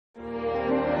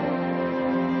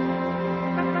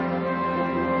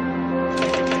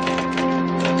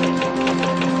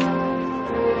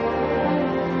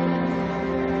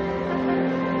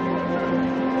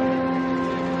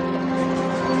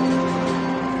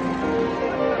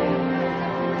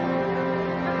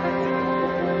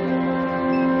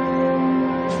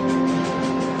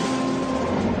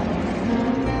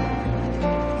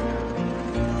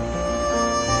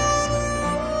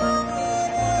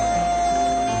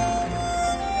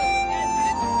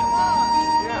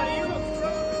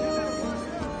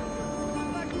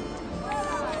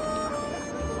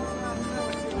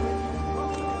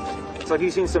like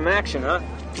you've seen some action, huh?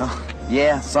 Oh,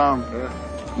 yeah, some.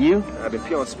 Yeah. You? I've been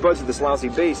peeling spuds at this lousy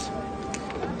base.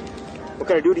 What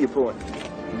kind of duty you pulling?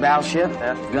 Battleship?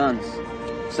 Yeah. Guns.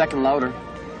 Second loader.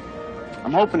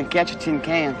 I'm hoping to catch a tin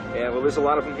can. Yeah, well, there's a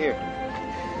lot of them here.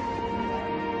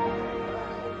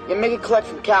 Yeah, make it collect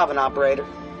from Calvin, operator.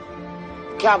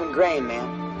 Calvin Graham,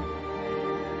 man.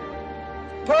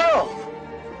 Pearl!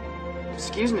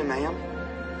 Excuse me, ma'am.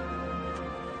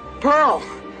 Pearl!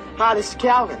 Hi, this is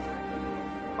Calvin.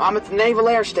 I'm at the Naval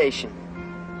Air Station.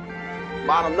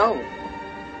 I don't know.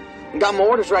 I got my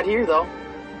orders right here, though.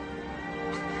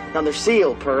 Now, they're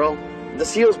sealed, Pearl. If the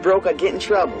seal's broke, I'd get in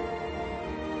trouble.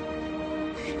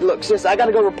 Look, sis, I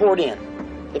gotta go report in.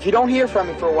 If you don't hear from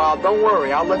me for a while, don't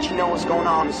worry. I'll let you know what's going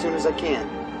on as soon as I can.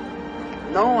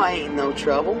 No, I ain't in no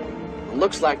trouble. It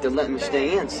looks like they're letting me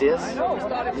stay in, sis.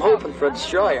 I'm hoping for a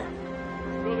destroyer.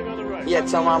 Yeah,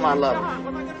 tell Mom I love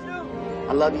her.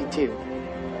 I love you, too.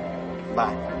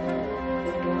 Bye.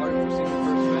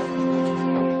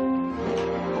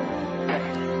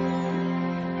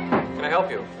 Can I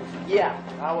help you? Yeah,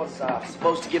 I was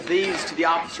supposed to give these to the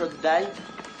officer of the day.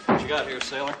 What you got here,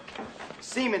 sailor?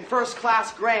 Seaman First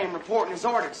Class Graham reporting his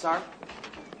orders, sir.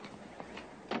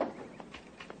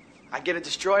 I get a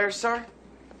destroyer, sir?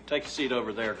 Take a seat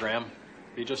over there, Graham.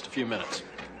 Be just a few minutes.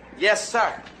 Yes,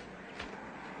 sir.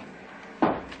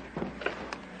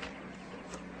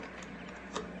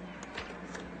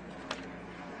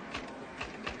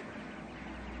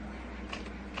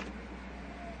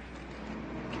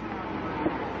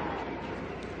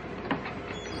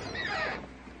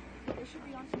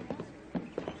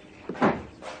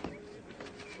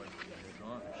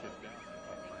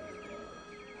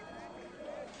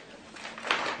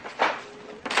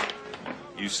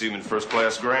 You Seaman First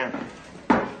Class Graham?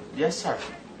 Yes, sir.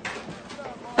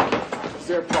 Is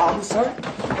there a problem, sir?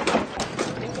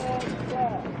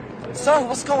 Sir,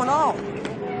 what's going on?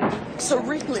 Sir,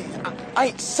 really,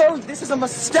 sir, this is a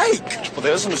mistake. Well,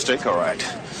 there's a mistake, all right.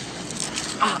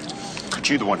 But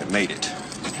you're the one that made it.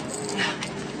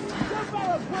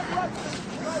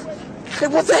 Hey,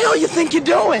 what the hell you think you're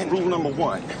doing? Rule number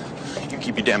one, you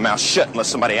keep your damn mouth shut unless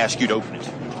somebody asks you to open it.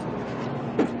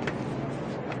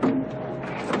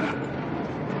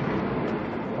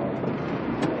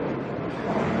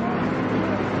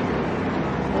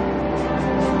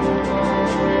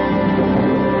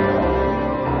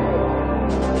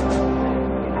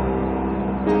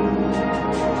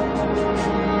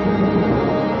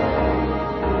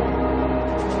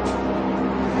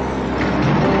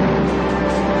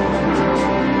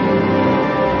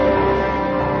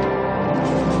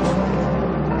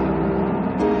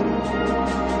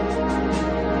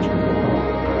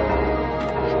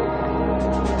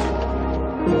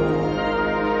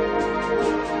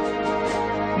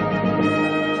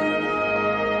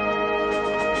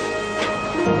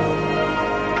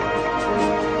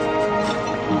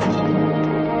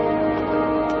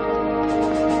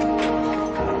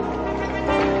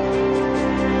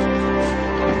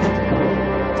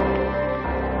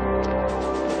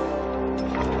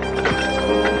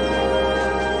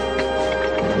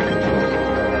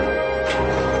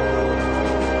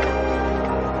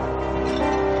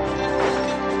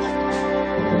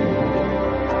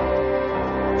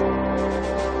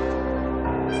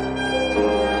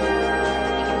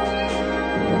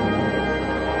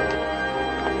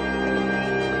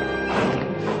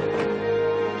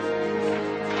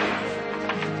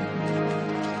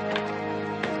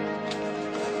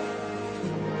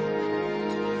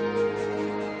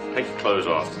 Take your clothes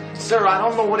off. Sir, I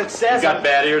don't know what it says. You got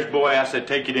bad ears, boy? I said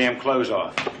take your damn clothes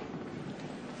off.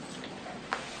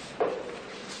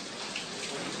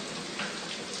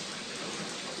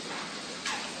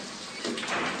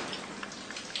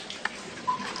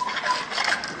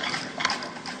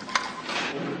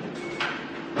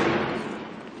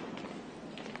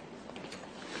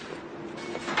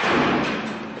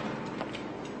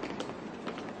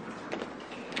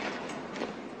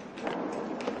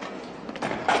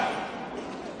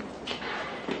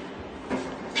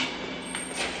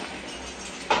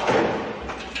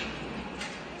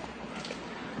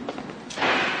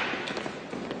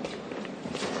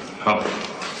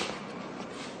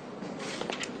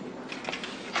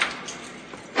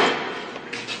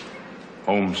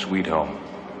 Home sweet home.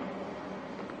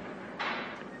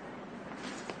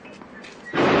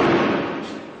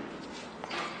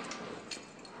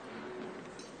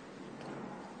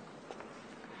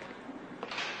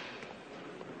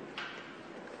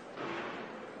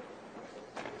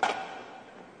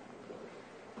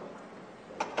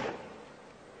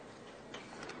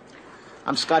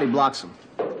 I'm Scotty Bloxham.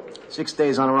 6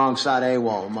 days on the wrong side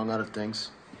AWOL, among other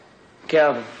things.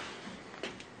 Calvin.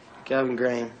 Calvin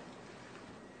Graham.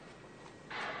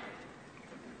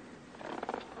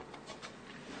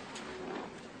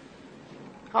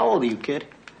 How old are you, kid?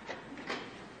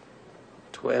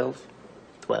 12.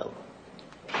 12.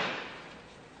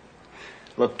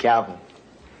 Look, Calvin,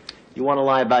 you want to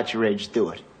lie about your age, do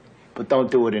it. But don't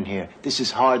do it in here. This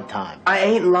is hard time. I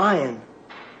ain't lying.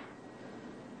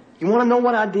 You want to know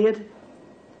what I did?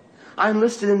 I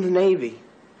enlisted in the Navy.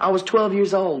 I was 12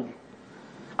 years old.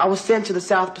 I was sent to the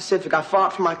South Pacific. I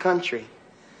fought for my country.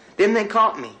 Then they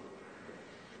caught me.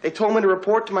 They told me to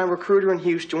report to my recruiter in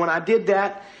Houston. When I did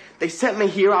that, they sent me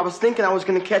here. I was thinking I was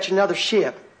going to catch another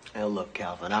ship. Hey, look,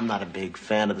 Calvin, I'm not a big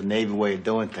fan of the Navy way of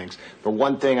doing things. But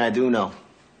one thing I do know.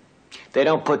 They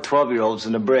don't put 12-year-olds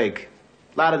in the brig.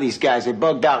 A lot of these guys, they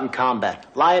bugged out in combat.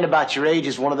 Lying about your age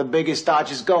is one of the biggest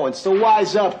dodges going. So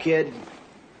wise up, kid.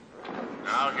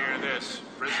 Now hear this.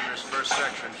 Prisoners first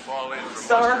section fall in for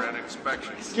Sir? muster and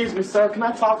inspection. Excuse me, sir. Can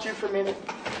I talk to you for a minute?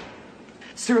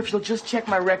 Sir, if you'll just check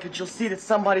my record, you'll see that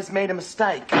somebody's made a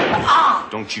mistake.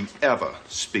 Don't you ever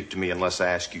speak to me unless I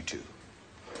ask you to.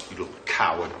 You little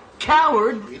coward.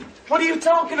 Coward? What are you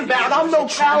talking about? I'm no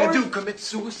coward. Commit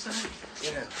suicide?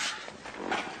 Yeah.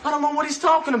 I don't know what he's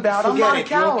talking about. I'm Forget not a it. You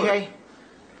coward. okay?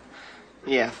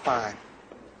 Yeah, fine.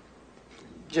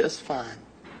 Just fine.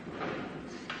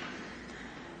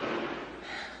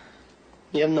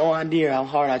 You have no idea how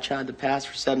hard I tried to pass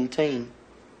for 17.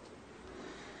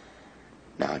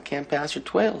 Now I can't pass for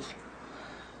 12.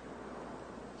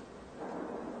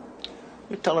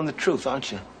 You're telling the truth,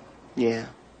 aren't you? Yeah,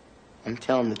 I'm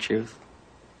telling the truth.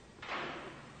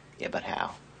 Yeah, but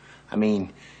how? I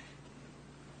mean,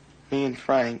 Me and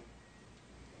Frank,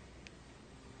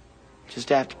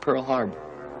 just after Pearl Harbor.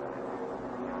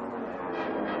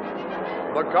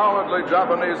 The cowardly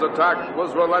Japanese attack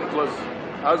was relentless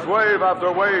as wave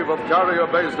after wave of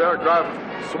carrier-based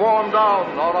aircraft swarmed down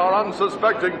on our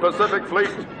unsuspecting Pacific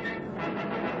fleet.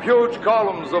 Huge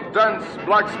columns of dense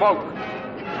black smoke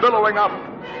billowing up,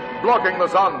 blocking the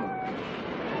sun.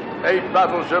 8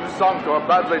 battleships sunk or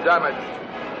badly damaged.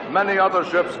 Many other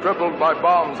ships crippled by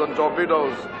bombs and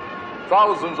torpedoes.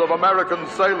 Thousands of American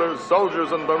sailors,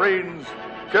 soldiers, and Marines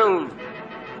killed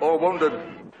or wounded.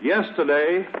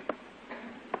 Yesterday,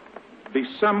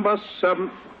 December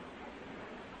 7th,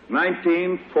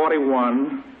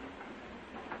 1941,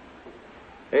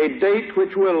 a date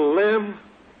which will live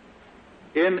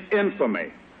in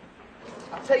infamy.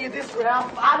 I'll tell you this,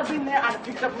 Ralph, if I'd have been there, I'd have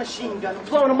picked up a machine gun and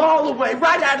blown them all away,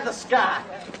 right out of the sky.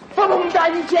 Boom,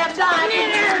 die, you can't die.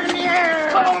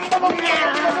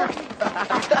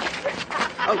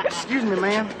 Oh, excuse me,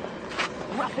 ma'am.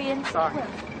 Ruffian. Sorry.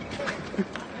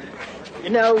 You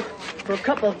know, for a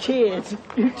couple of kids,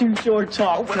 you're too short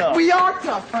talk tough. We are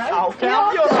tough, right? Oh,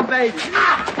 Cal, you're a baby.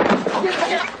 Ah! Get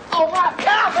here. Oh, my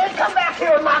Calvin, come back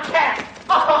here with my cat.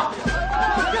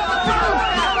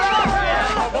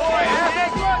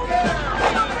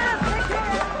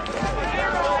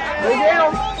 Lay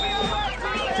down.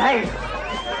 Damn.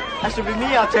 That should be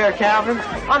me out there, Calvin.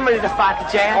 I'm ready to fight the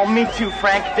Jap. Oh, me too,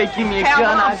 Frank. If they give me a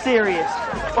gun, I'm serious.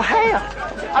 Well, hell,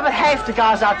 I bet half the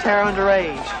guys out there are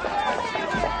underage.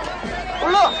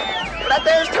 Well, look, that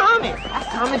there's Tommy. That's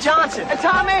Tommy Johnson. Hey,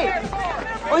 Tommy.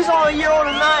 Well, he's only a year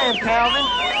older than I am, Calvin.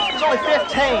 He's only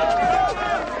 15.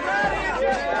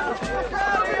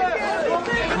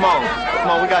 Come on,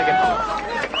 we gotta get home.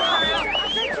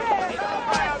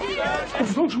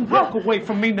 Don't you walk away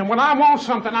from me. Now, when I want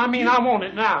something, I mean I want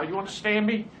it now. You understand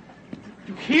me?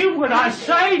 You hear what I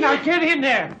say? Now get in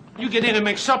there. You get in and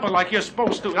make supper like you're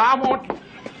supposed to. I want...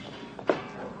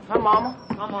 Hi, Mama.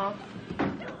 Hi, Mom.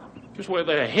 Just where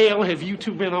the hell have you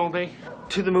two been all day?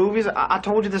 To the movies? I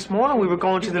told you this morning we were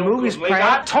going to the movies, Frank.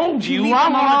 I told you. I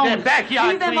wanted that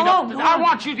backyard cleaned up. I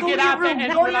want you to get out there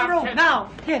and go to your room now.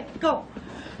 Here, go.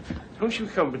 Don't you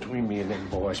come between me and them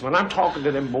boys. When I'm talking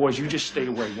to them boys, you just stay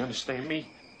away. You understand me?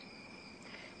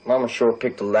 Mama sure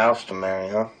picked a louse to marry,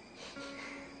 huh?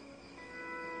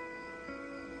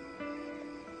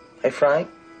 Hey, Frank?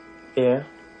 Yeah?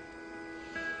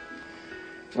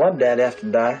 Why'd Dad have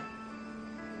to die?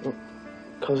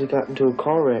 Because he got into a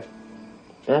car wreck.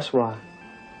 That's why.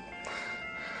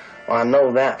 Well, I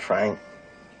know that, Frank.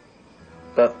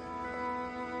 But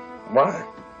why?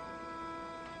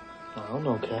 I don't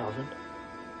know, Calvin.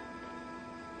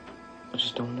 I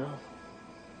just don't know.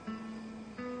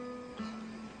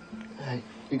 Hey,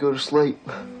 you go to sleep.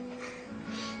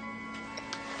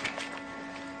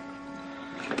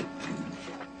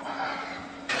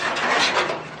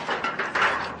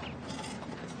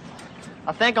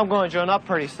 I think I'm going to join up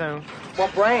pretty soon.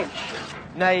 What branch?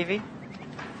 Navy.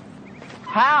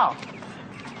 How?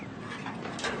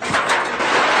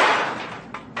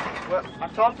 Well, I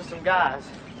talked to some guys.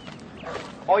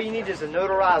 All you need is a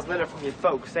notarized letter from your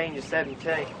folks saying you're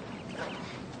 17.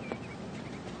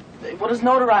 What does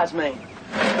notarized mean?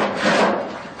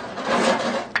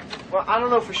 Well, I don't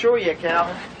know for sure yet,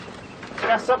 Calvin. It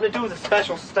got something to do with a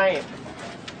special stamp.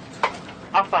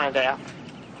 I'll find out.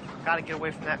 Gotta get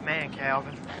away from that man,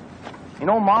 Calvin. You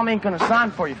know, Mom ain't gonna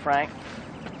sign for you, Frank.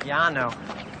 Yeah, I know.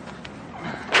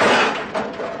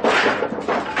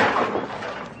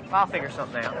 I'll figure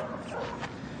something out.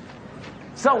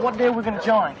 So, what day are we gonna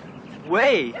join?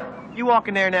 Wait, you walk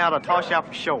in there now, they'll toss you out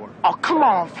for sure. Oh, come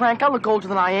on, Frank. I look older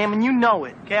than I am, and you know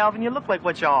it. Calvin, you look like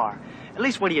what you are. At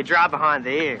least when do you drive behind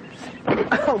the ears? When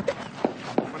I'm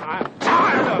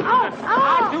tired of it,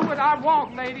 I do what I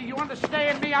want, lady. You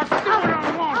understand me? I do what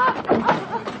I want.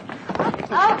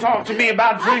 Talk to me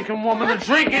about drinking, woman. The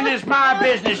drinking is my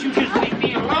business. You just leave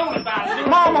me alone about it.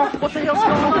 Mama, what the hell's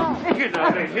going on? Get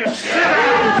out of here. Sit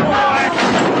down, boy.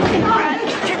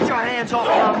 Get your hands off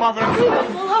my mother.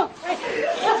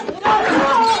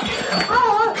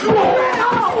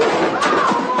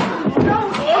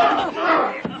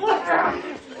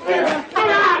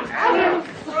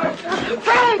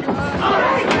 Frank!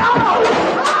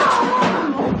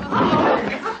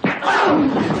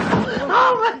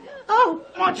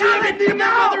 Why don't you let me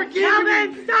mother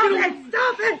again? Stop it!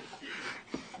 Stop it!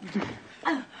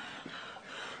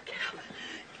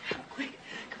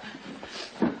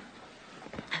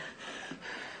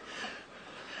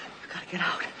 Get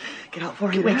out. Get out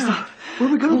before he wakes up. Where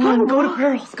are we gonna go? Go to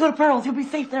Pearl's. Go to Pearl's. You'll be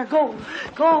safe there. Go.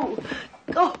 Go.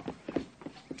 Go.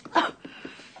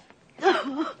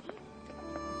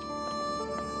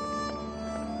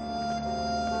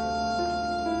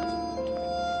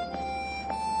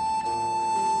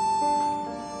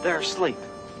 They're asleep.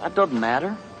 That doesn't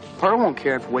matter. Pearl won't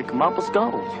care if we wake them up. Let's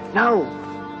go. No.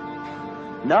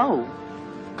 No.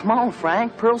 Come on,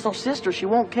 Frank. Pearl's our sister. She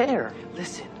won't care.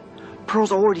 Listen,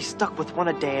 Pearl's already stuck with one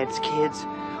of Dad's kids.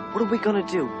 What are we gonna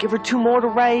do? Give her 2 more to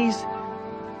raise?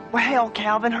 Well, hell,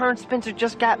 Calvin, her and Spencer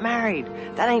just got married.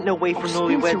 That ain't no way for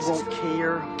newlyweds. Spencer won't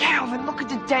care. Calvin, look at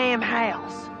the damn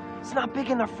house. It's not big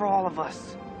enough for all of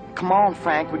us. Come on,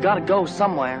 Frank. We gotta go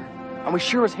somewhere. And we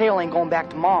sure as hell ain't going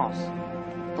back to Moss.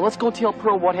 So let's go tell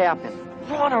Pearl what happened.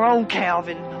 We're on our own,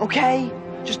 Calvin, okay?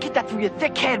 Just get that through your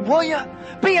thick head, will ya?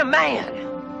 Be a man!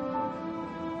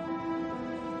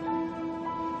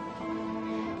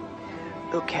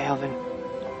 Look, Calvin,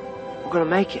 we're gonna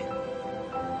make it,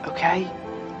 okay?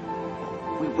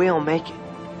 We will make it.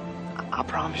 I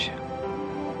promise you.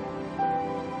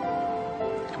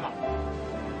 Come on.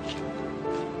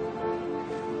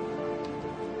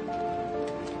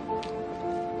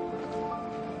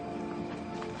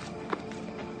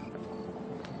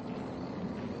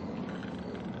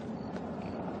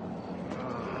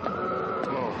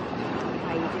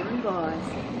 How you doing, boys?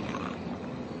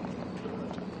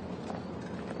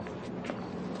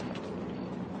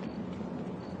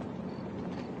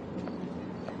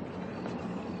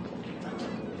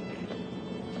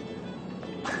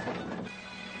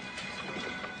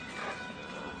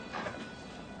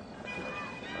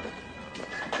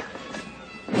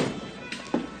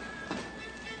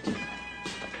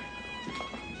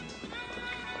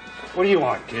 What do you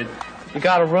want, kid? You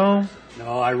got a room?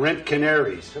 No, I rent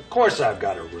Canaries. Of course I've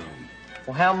got a room.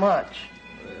 Well, how much?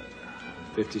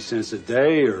 50 cents a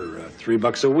day or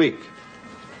 $3 a week.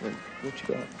 What you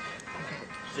got?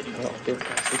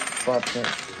 65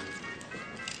 cents.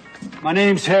 My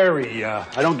name's Harry. I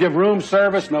don't give room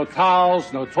service, no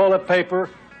towels, no toilet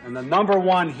paper, and the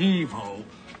 #1 heave-ho,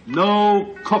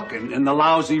 no cooking in the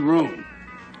lousy room.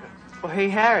 Well, hey,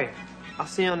 Harry, I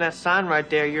see on that sign right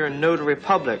there you're a notary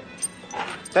public.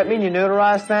 That mean you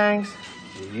notarize things?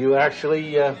 You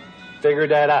actually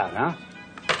figured that out, huh?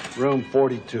 Room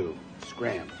 42,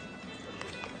 Scram.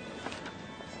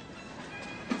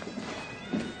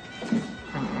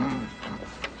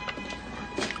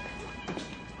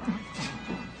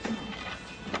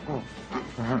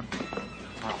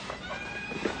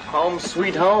 Home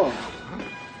sweet home.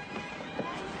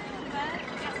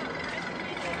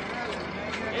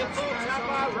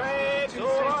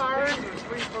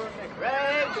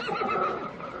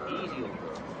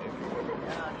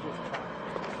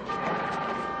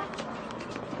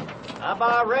 I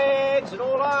buy rags and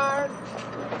old iron.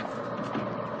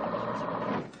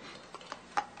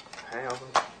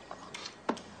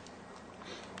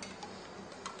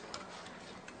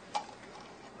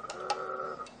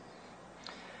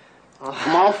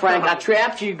 Come on, Frank. I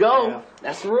trapped you. Go. Yeah.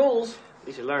 That's the rules. At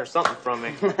least you learned something from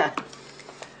me.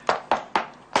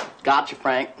 Gotcha,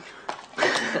 Frank.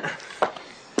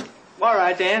 All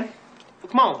right, Dan.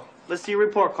 Well, come on. Let's see your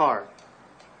report card.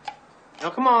 Oh,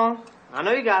 come on. I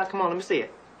know you got it. Come on, let me see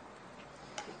it.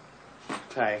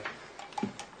 Okay.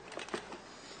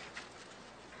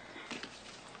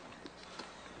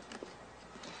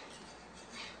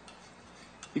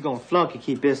 You're gonna flunk and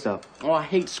keep this up. Oh, I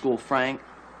hate school, Frank.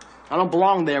 I don't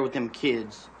belong there with them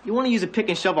kids. You want to use a pick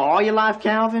and shovel all your life,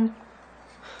 Calvin?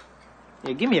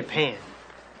 Yeah, give me a pen.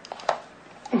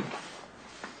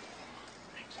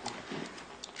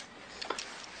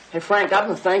 Hey, Frank, I've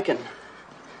been thinking.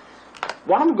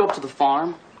 Why don't we go up to the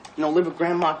farm? You know, live with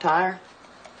Grandma Tyre?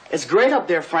 It's great up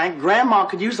there, Frank. Grandma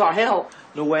could use our help.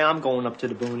 No way I'm going up to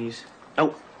the boonies.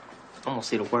 Nope. I'm gonna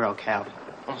see the world, Calvin.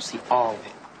 I'm gonna see all of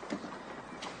it.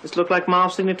 This look like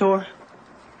Mom's signature?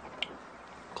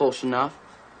 Close enough.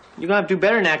 You're gonna have to do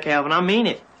better than that, Calvin. I mean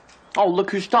it. Oh,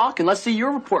 look who's talking. Let's see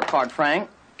your report card, Frank.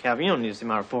 Calvin, you don't need to see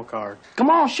my report card.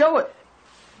 Come on, show it.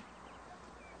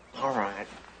 All right.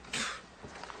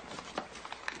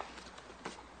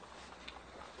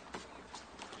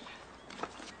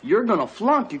 You're gonna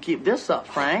flunk. You keep this up,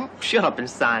 Frank. Shut up and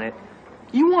sign it.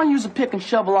 You want to use a pick and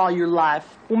shovel all your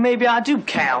life? Well, maybe I do,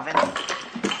 Calvin.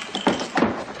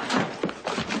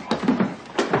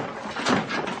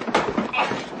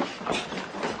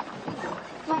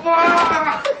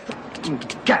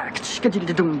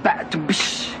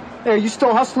 Hey, are you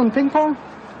still hustling ping pong?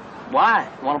 Why?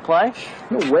 Want to play?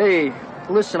 No way.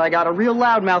 Listen, I got a real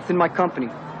loudmouth in my company.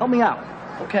 Help me out.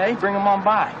 Okay, bring him on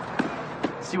by.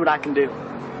 See what I can do.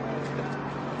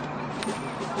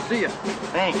 See ya.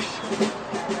 Thanks.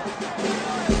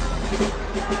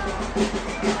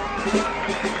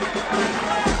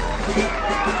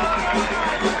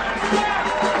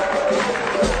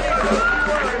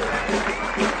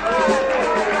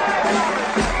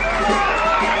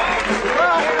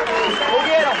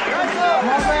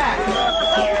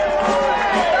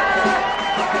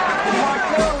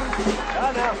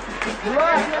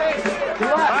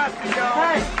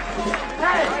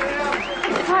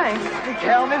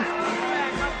 Calvin,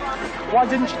 why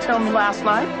didn't you tell me last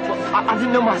night? Well, I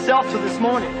didn't know myself till this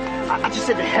morning. I just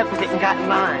said to heck with it and got in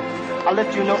line. I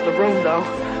left you a note in the room, though.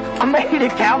 I made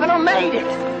it, Calvin, I made it.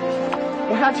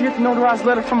 Well, how'd you get the notarized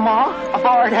letter from Ma? I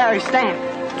borrowed Harry's stamp.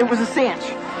 It was a cinch.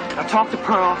 I talked to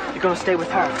Pearl. You're gonna stay with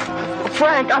her. Well,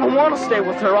 Frank, I don't want to stay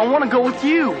with her. I want to go with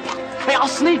you. Hey, I'll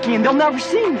sneak in. They'll never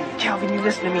see me. Calvin, you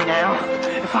listen to me now.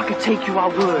 If I could take you, I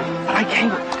would. But I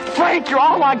can't. Frank, you're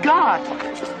all I got.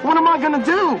 What am I gonna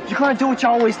do? You're gonna do what you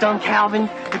always done, Calvin.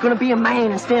 You're gonna be a man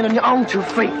and stand on your own 2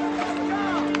 feet.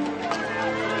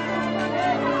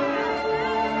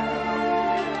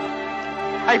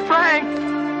 Hey, Frank!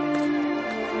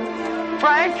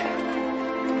 Frank!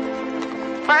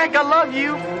 Frank, I love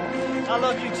you. I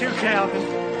love you too,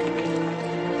 Calvin.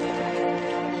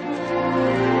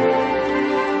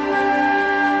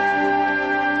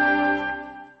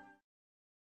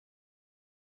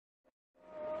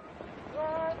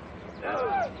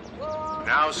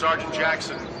 Now, Sergeant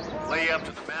Jackson, lay up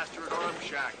to the master at arms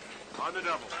shack. On the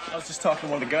double. I was just talking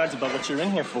to one of the guards about what you're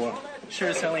in here for. Sure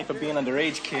as hell ain't for being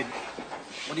underage, kid.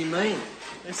 What do you mean?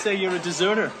 They say you're a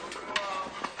deserter.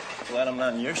 Glad I'm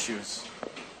not in your shoes.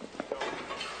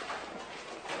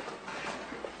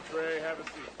 Trey, have a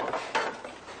seat.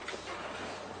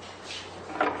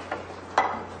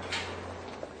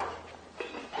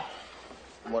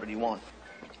 What did he want?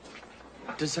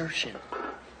 Desertion.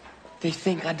 They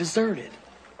think I deserted.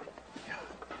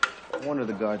 No wonder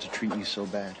the guards are treating you so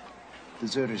bad.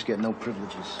 Deserters get no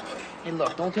privileges. Hey,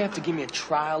 look, don't they have to give me a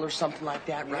trial or something like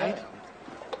that, right?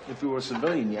 If you were a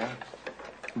civilian, yeah.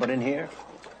 But in here,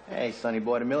 hey, sonny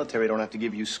boy, the military don't have to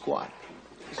give you squat.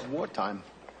 This is wartime.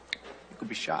 You could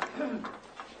be shot.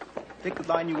 They could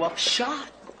line you up.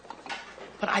 Shot?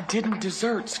 But I didn't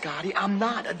desert, Scotty. I'm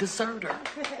not a deserter.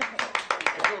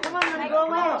 Come on, make a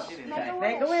wish.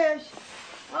 Make a wish.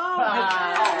 Oh,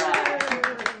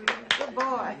 good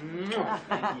boy.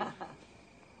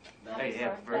 Hey,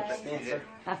 happy birthday.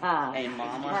 Hey,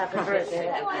 Mama. Happy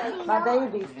birthday. My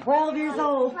baby's 12 years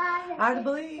old. Hard to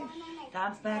believe.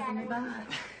 Time's passing me by.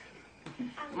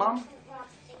 Mom,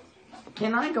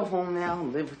 can I go home now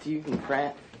and live with you and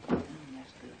Pratt?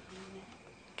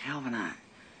 Calvin,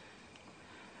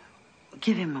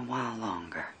 give him a while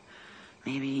longer.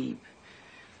 Maybe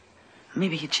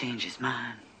he'd change his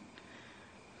mind.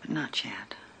 But not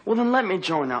yet. Well, then let me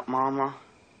join up, Mama.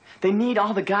 They need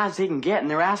all the guys they can get, and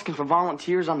they're asking for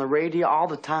volunteers on the radio all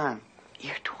the time.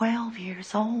 You're 12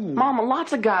 years old. Mama,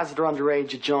 lots of guys that are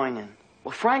underage are joining.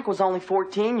 Well, Frank was only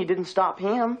 14. You didn't stop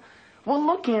him. Well,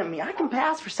 look at me. I can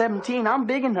pass for 17. I'm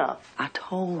big enough. I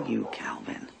told you,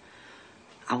 Calvin.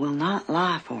 I will not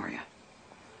lie for you.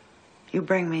 You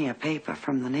bring me a paper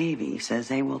from the Navy says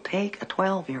they will take a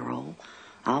 12-year-old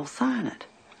I'll sign it.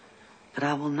 But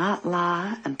I will not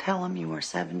lie and tell him you are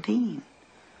 17.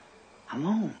 I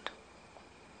won't.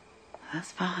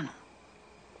 That's final.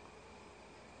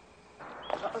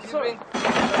 Sorry.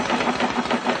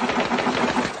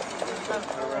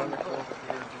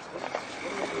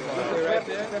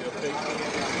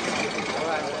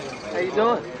 How you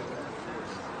doing?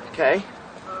 Okay.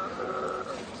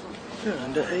 You're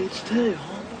underage too,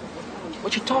 huh?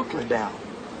 What you talking about?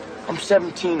 I'm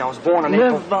 17. I was born in Never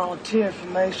April. volunteer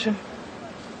information.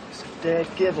 It's a dead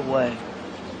giveaway.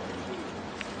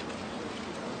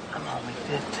 I'm only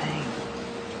 15.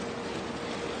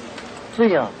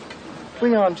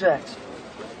 Cleon Jackson.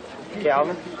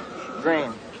 Calvin.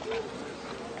 Graham.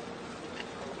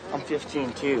 I'm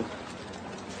 15 too.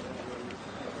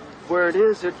 Where it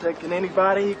is, they're taking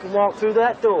anybody who can walk through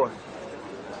that door.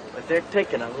 But they're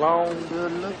taking a long,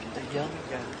 good look at the young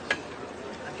guys.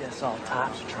 I guess all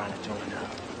types are trying to join up.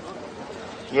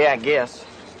 Yeah, I guess.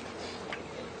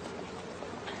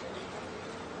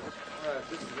 All right,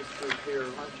 this is this group here.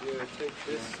 Why don't you take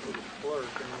this to the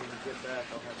clerk, and when you get back,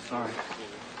 I'll have Sorry.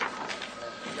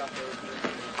 Got those.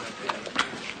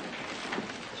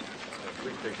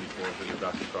 Please take these boys with you,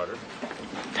 Dr. Carter.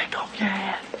 Take off your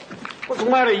hat. What's the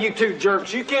matter, you two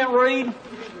jerks? You can't read?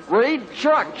 Read?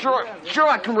 Sure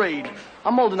I can read.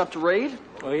 I'm old enough to read.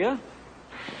 Oh, yeah?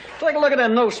 Take a look at that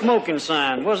no smoking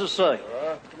sign. What does it say?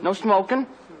 No smoking?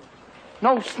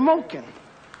 No smoking.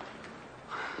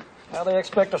 How they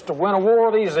expect us to win a war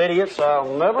with these idiots,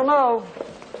 I'll never know.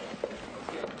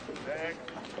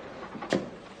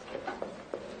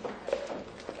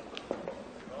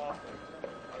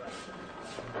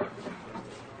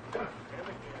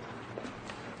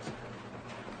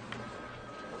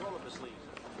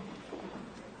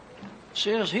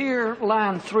 Says here,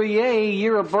 line 3A,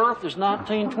 year of birth is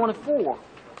 1924.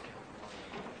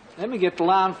 Let me get to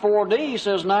line 4D,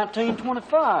 says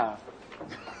 1925.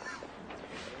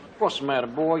 What's the matter,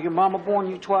 boy? Your mama born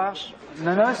you twice?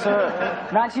 No, sir.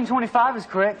 1925 is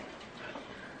correct.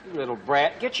 You little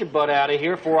brat, get your butt out of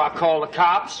here before I call the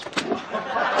cops.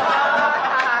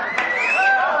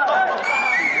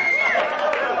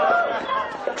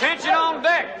 Attention on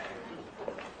deck.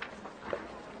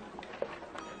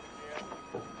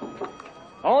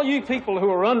 All you people who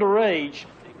are underage,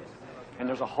 and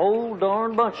there's a whole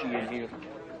darn bunch of you in here,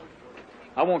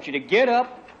 I want you to get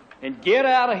up and get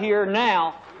out of here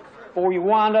now before you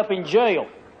wind up in jail.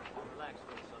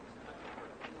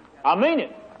 I mean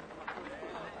it.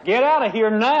 Get out of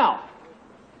here now.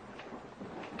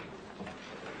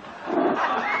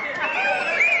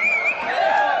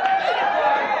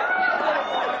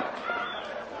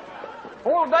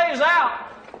 4 days out,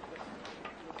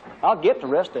 I'll get the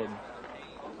rest of them.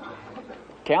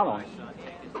 Count on it.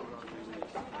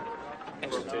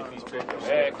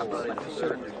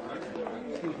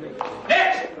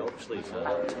 Next!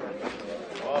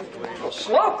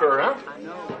 Sloker, huh?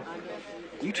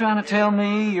 You trying to tell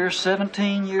me you're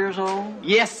 17 years old?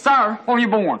 Yes, sir. When were you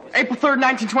born? April 3rd,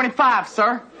 1925,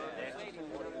 sir.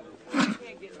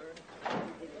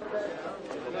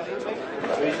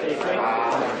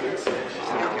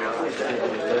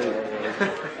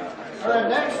 All right,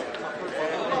 next.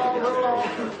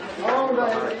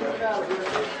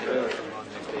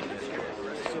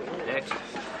 Next.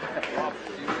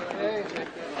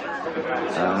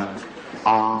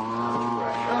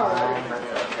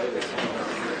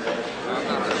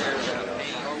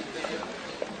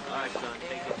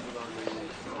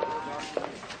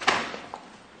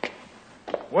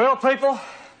 Well, people,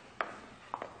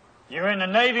 you're in the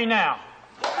Navy now.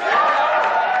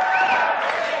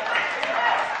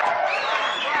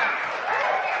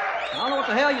 I don't know what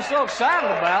the hell you're so excited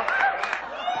about.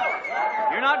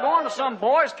 You're not going to some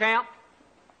boys' camp.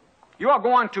 You are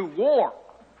going to war.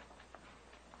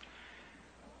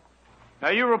 Now,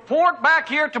 you report back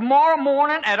here tomorrow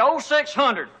morning at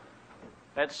 0600,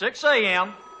 at 6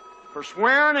 a.m., for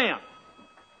swearing in.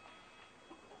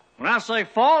 When I say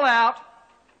fall out,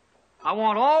 I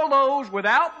want all those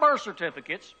without birth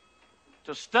certificates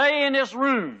to stay in this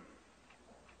room.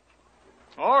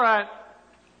 All right.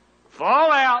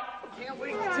 Fall out. Can't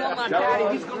wait to tell my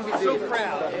daddy. He's going to be so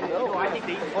proud. I think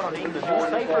they put on the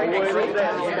newspaper next week.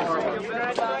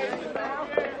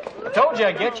 I told you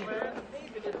I'd get you.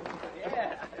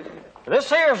 This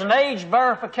here is an age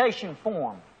verification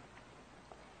form.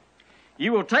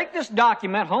 You will take this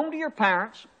document home to your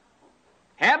parents,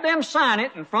 have them sign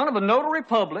it in front of a notary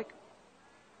public,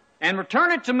 and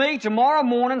return it to me tomorrow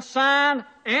morning signed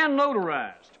and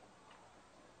notarized.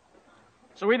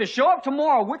 So either show up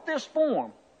tomorrow with this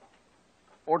form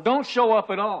or don't show up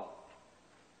at all.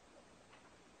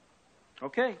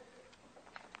 Okay.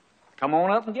 Come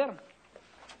on up and get them.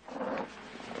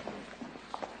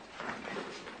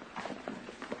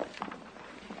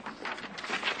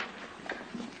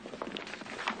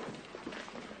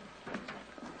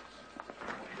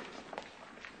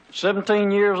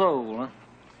 "17 years old, huh?"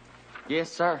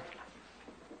 Yes, sir.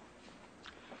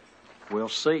 We'll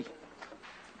see.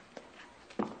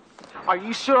 Are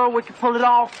you sure we can pull it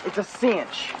off? It's a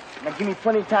cinch. Now give me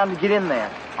plenty of time to get in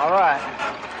there. All right.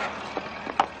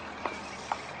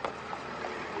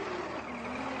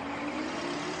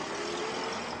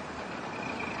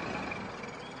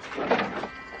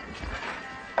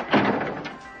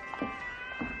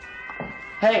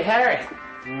 Hey, Harry.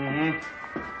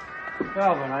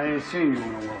 Calvin, I ain't seen you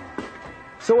in a while.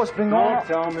 So what's been going on?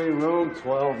 Don't tell me room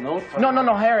 12, no time.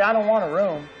 No, Harry, I don't want a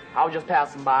room. I was just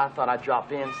passing by. I thought I'd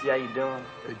drop in, see how you doing.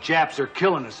 The Japs are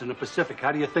killing us in the Pacific.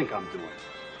 How do you think I'm doing?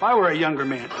 If I were a younger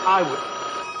man, I would...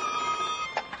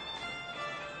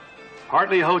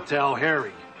 Hartley Hotel,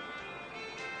 Harry.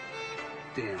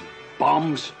 Damn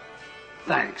bums.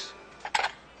 Thanks.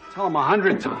 Tell them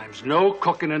 100 times, no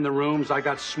cooking in the rooms. I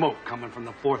got smoke coming from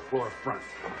the 4th floor front.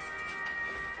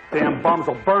 Damn bums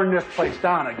will burn this place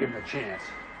down. I give them a chance.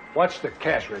 Watch the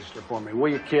cash register for me, will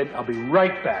you, kid? I'll be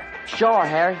right back. Sure,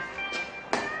 Harry.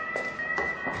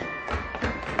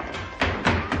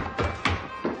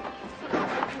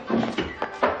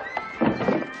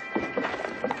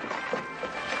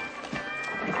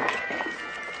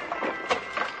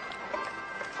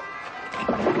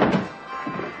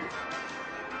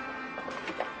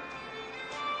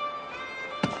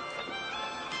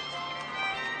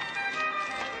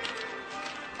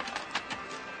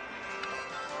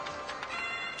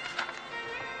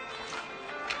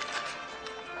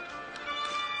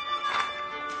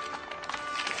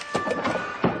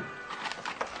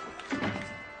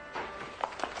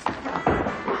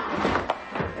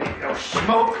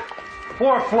 Smoke.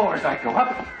 4 floors I go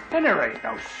up, and there ain't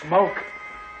no smoke.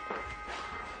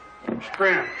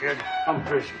 Scram, kid. I'm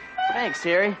busy. Thanks,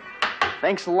 Harry.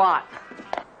 Thanks a lot.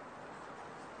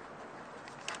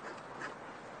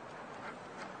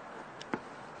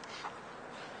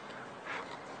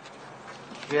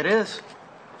 Here it is.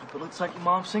 It looks like your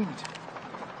mom's signature.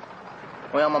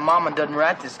 Well, my mama doesn't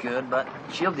write this good, but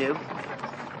she'll do.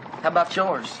 How about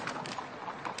yours?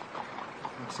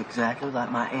 Looks exactly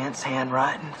like my aunt's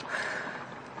handwriting.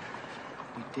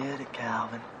 We did it,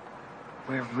 Calvin.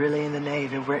 We're really in the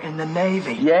Navy. We're in the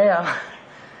Navy. Yeah.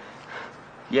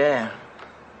 Yeah.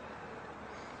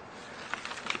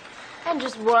 And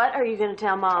just what are you going to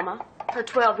tell Mama? Her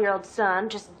 12-year-old son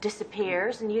just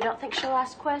disappears, and you don't think she'll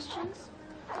ask questions?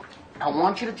 I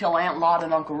want you to tell Aunt Lotta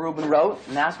and Uncle Reuben wrote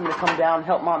and ask them to come down and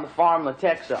help 'em on the farm in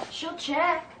Latexa. She'll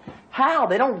check. How?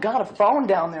 They don't got a phone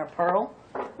down there, Pearl.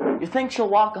 You think she'll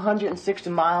walk 160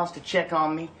 miles to check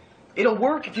on me? It'll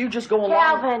work if you just go along.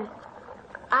 Calvin,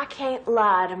 I can't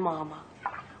lie to Mama.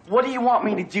 What do you want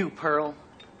me to do, Pearl?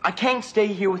 I can't stay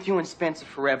here with you and Spencer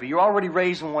forever. You're already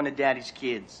raising one of Daddy's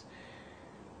kids.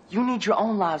 You need your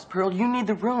own lives, Pearl. You need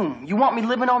the room. You want me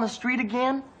living on the street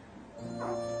again?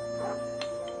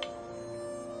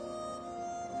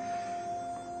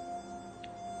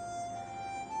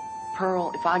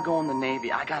 Pearl, if I go in the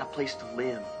Navy, I got a place to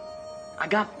live. I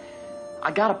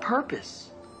got a purpose.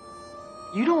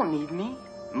 You don't need me.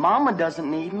 Mama doesn't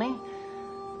need me.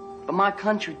 But my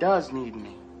country does need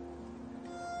me.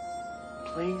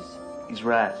 Please? He's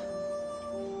right.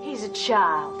 He's a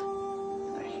child.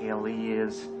 The hell he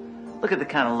is. Look at the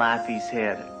kind of life he's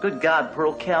had. Good God,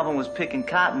 Pearl, Calvin was picking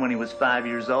cotton when he was 5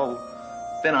 years old.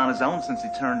 Been on his own since he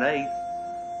turned 8.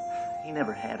 He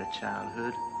never had a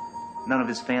childhood. None of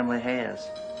his family has.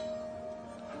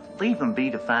 Leave him be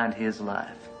to find his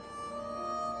life.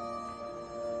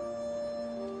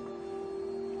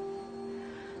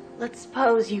 Let's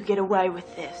suppose you get away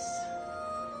with this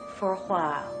for a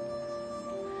while.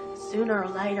 Sooner or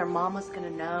later, Mama's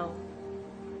gonna know.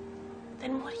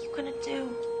 Then what are you gonna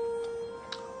do?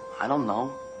 I don't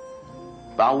know.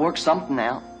 But I'll work something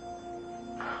out.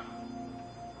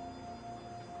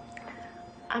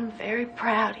 I'm very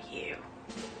proud of you.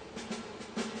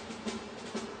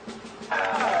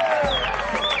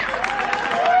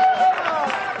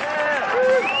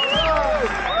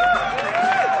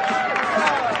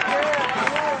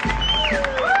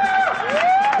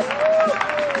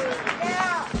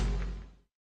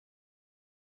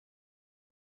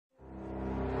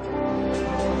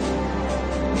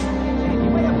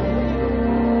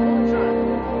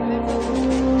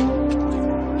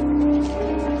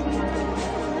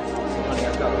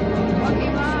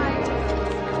 Okay, bye.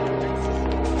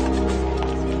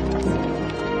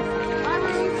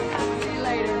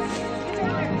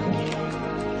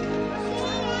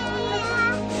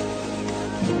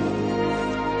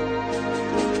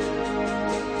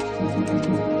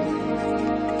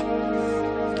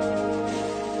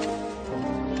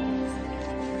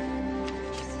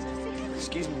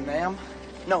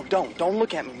 No, don't. Don't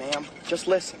look at me, ma'am. Just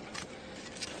listen.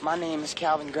 My name is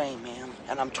Calvin Gray, ma'am,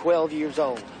 and I'm 12 years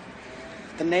old.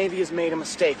 The Navy has made a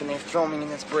mistake, and they've thrown me in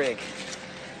this brig.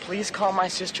 Please call my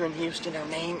sister in Houston. Her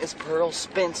name is Pearl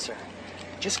Spencer.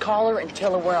 Just call her and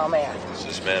tell her where I'm at. Is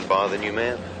this man bothering you,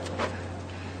 ma'am?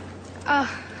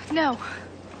 No.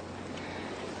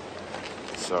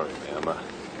 Sorry, ma'am.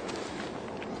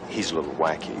 He's a little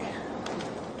wacky.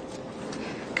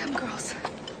 Come, girls.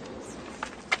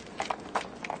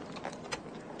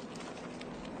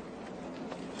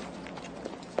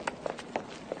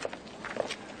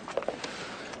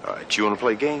 All right, you want to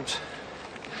play games?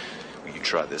 Well, you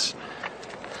try this.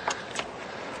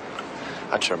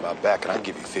 I turn my back and I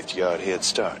give you a 50-yard head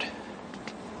start.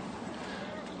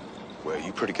 Well,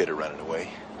 you're pretty good at running away.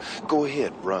 Go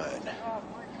ahead, run.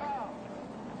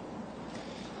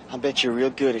 I bet you're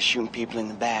real good at shooting people in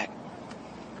the back.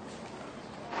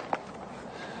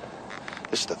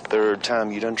 This is the third time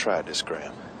you done tried this,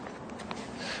 Graham.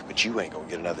 But you ain't gonna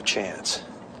get another chance.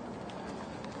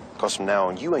 Because from now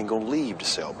on, you ain't gonna leave the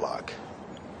cell block.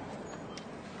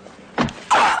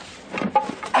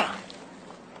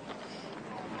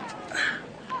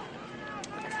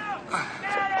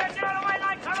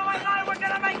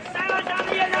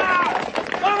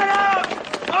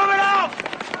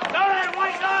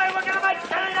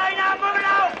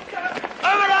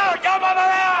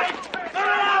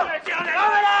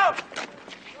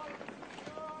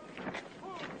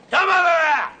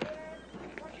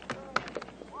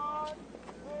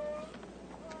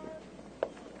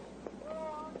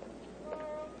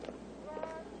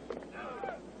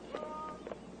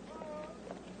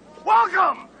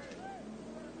 Welcome!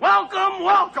 Welcome,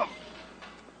 welcome!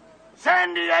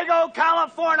 San Diego,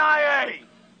 California,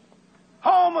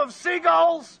 home of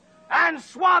seagulls and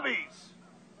swabbies.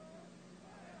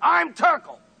 I'm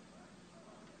Turkle.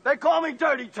 They call me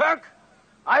Dirty Turk.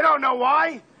 I don't know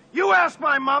why. You ask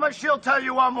my mama, she'll tell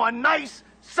you I'm one nice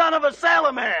son of a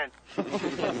sailor man.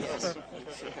 Yes.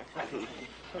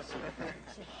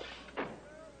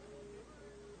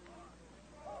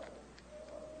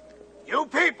 You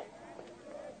people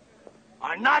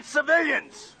are not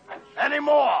civilians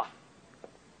anymore.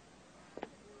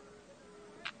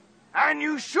 And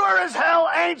you sure as hell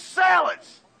ain't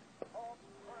sailors.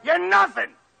 You're nothing.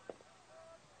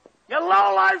 You're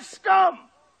low-life scum.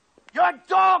 You're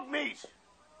dog meat.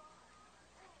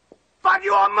 But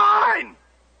you're mine.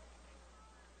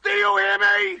 Do you hear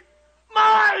me?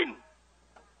 Mine.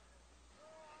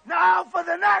 Now for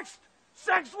the next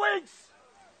 6 weeks,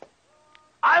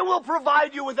 I will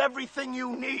provide you with everything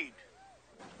you need.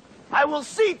 I will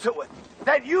see to it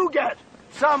that you get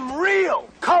some real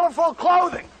colorful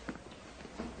clothing.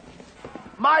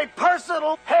 My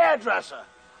personal hairdresser,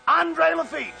 Andre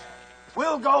Lafitte,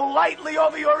 will go lightly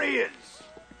over your ears.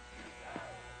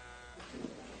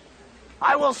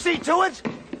 I will see to it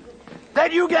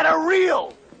that you get a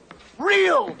real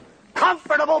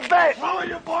comfortable bed.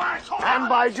 And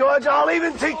by George, I'll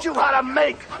even teach you how to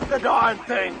make the darn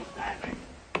thing.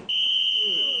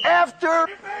 After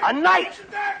a night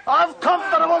of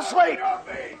comfortable sleep,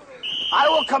 I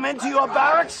will come into your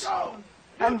barracks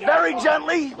and very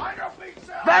gently,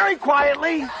 very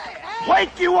quietly,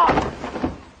 wake you up.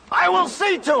 I will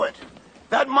see to it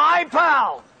that my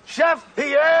pal, Chef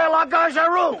Pierre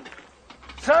Lagageroux,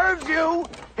 serves you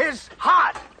his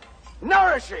hot,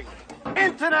 nourishing,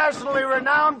 internationally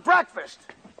renowned breakfast.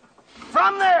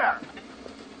 From there,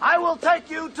 I will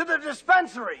take you to the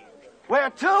dispensary,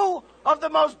 where 2 of the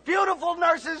most beautiful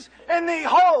nurses in the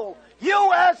whole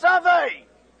U.S. of A.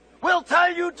 will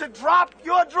tell you to drop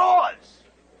your drawers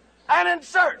and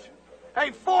insert a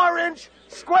 4-inch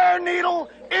square needle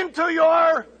into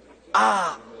your...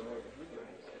 Now,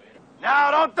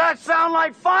 don't that sound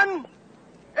like fun?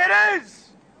 It is.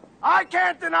 I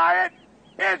can't deny it.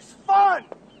 It's fun.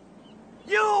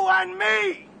 You and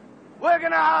me, we're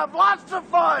gonna have lots of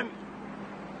fun.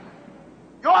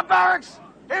 Your barracks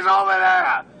is over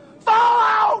there. Fall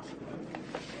out!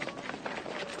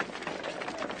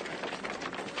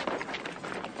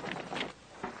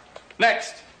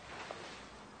 Next.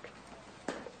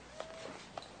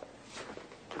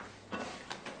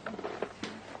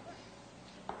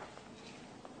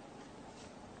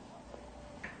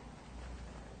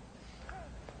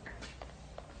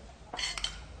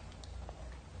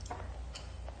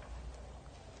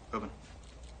 Open.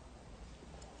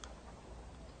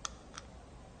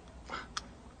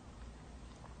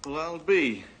 Well, I'll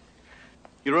be.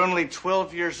 You're only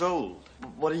 12 years old.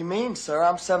 What do you mean, sir?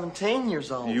 I'm 17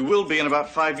 years old. You will be in about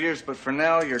 5 years, but for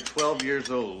now, you're 12 years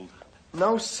old.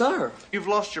 No, sir. You've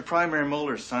lost your primary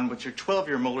molars, son, but your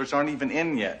 12-year molars aren't even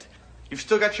in yet. You've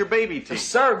still got your baby teeth.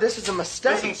 Sir, this is a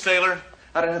mistake. Listen, sailor,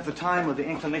 I don't have the time or the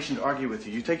inclination to argue with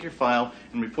you. You take your file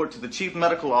and report to the chief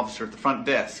medical officer at the front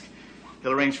desk.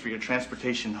 He'll arrange for your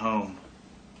transportation home.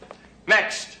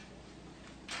 Next!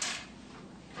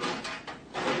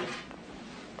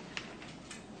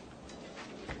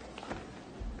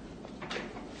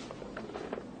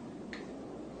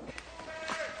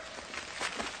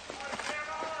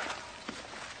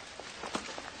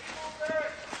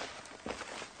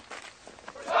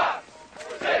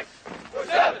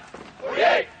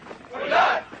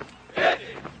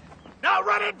 Now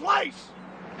run in place!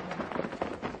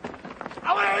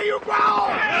 I want to hear you growl!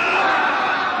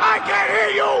 I can't hear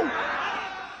you!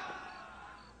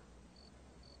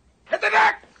 Hit the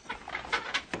deck!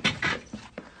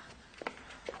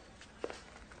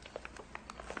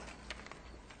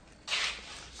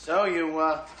 So you,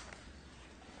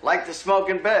 like to smoke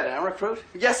in bed, huh, recruit?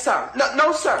 Yes, sir.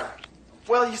 No, sir.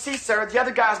 Well, you see, sir, the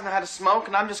other guys know how to smoke,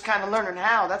 and I'm just kind of learning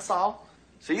how, that's all.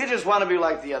 So you just want to be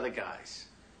like the other guys?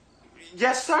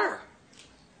 Yes, sir.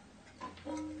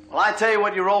 Well, I tell you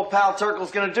what your old pal Turkle's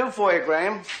gonna do for you,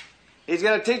 Graham. He's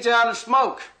gonna teach you how to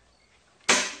smoke.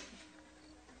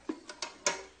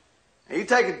 Now, you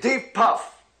take a deep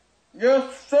puff.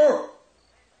 Yes, sir.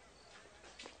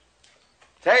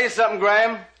 Tell you something,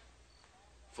 Graham.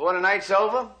 Before the night's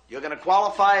over, you're gonna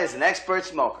qualify as an expert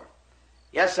smoker.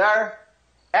 Yes, sir.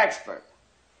 Expert.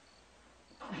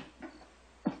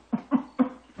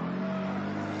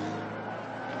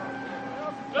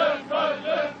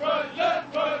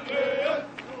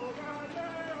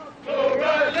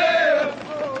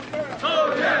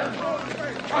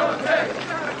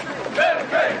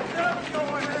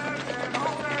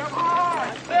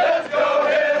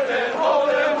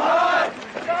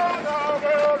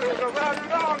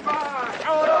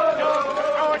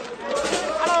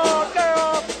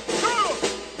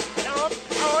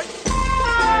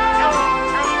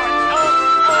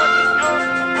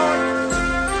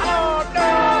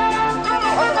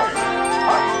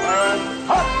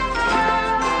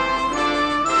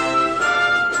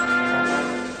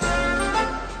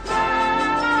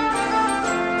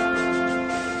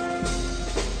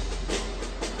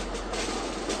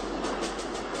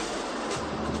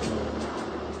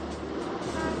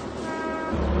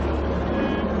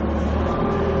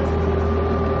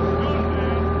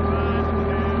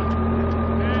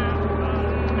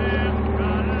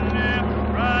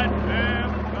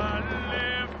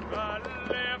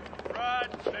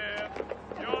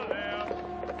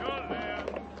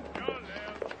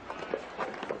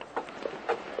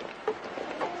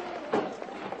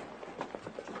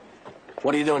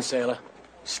 What are you doing, sailor?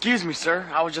 Excuse me, sir.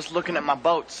 I was just looking at my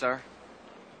boat, sir.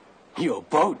 Your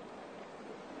boat?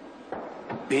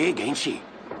 Big, ain't she?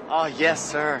 Oh, yes,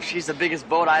 sir. She's the biggest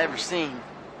boat I ever seen.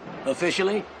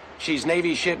 Officially, she's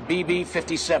Navy ship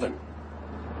BB-57.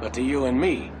 But to you and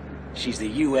me, she's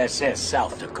the USS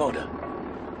South Dakota.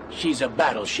 She's a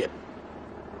battleship.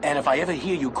 And if I ever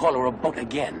hear you call her a boat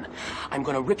again, I'm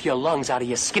gonna rip your lungs out of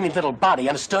your skinny little body,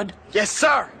 understood? Yes,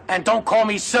 sir. And don't call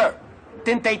me sir.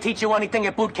 Didn't they teach you anything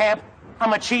at boot camp?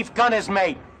 I'm a chief gunner's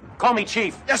mate. Call me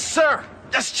chief. Yes, sir.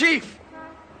 Yes, chief.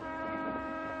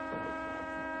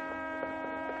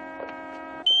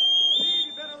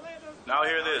 Now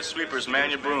hear this. Sweepers,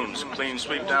 man your brooms. Clean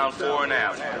sweep down fore and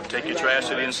aft. Take your trash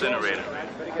to the incinerator.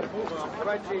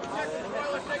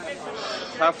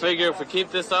 I figure if we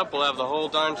keep this up, we'll have the whole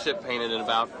darn ship painted in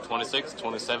about 26,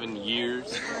 27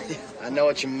 years. I know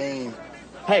what you mean.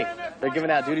 Hey, they're giving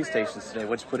out duty stations today.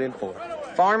 What'd you put in for?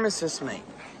 Pharmacist, mate.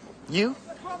 You?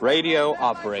 Radio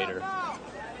operator.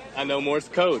 I know Morse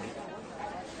code.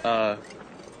 A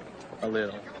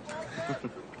little.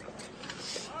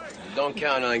 Don't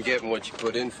count on getting what you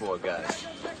put in for, guys.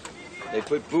 They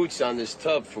put boots on this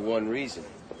tub for one reason.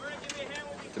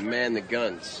 To man the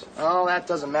guns. Oh, that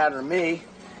doesn't matter to me.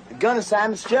 The gun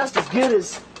assignment's just as good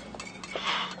as...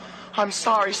 I'm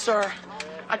sorry, sir.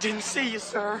 I didn't see you,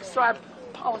 sir, so I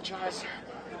apologize.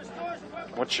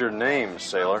 What's your name,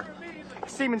 sailor?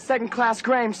 Seaman Second Class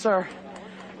Graham, sir.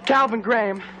 Calvin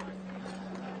Graham.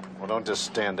 Well, don't just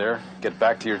stand there. Get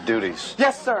back to your duties.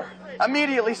 Yes, sir.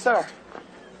 Immediately, sir.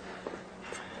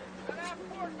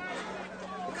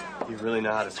 You really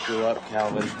know how to screw up,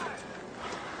 Calvin.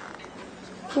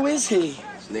 Who is he?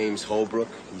 His name's Holbrook.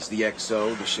 He's the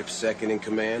XO, the ship's second in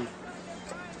command.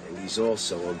 And he's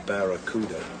also a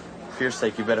Barracuda. For your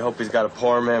sake, you better hope he's got a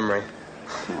poor memory.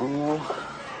 Oh,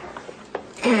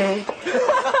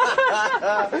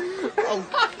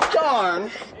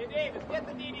 darn.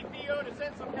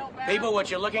 People, what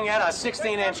you're looking at are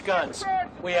 16-inch guns.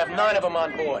 We have 9 of them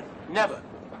on board. Never,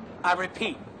 I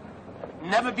repeat,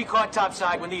 Never be caught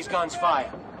topside when these guns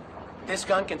fire. This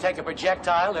gun can take a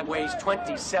projectile that weighs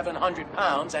 2,700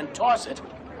 pounds and toss it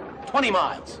 20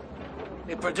 miles.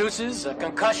 It produces a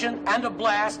concussion and a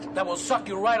blast that will suck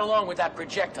you right along with that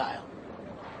projectile.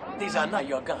 These are not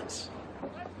your guns.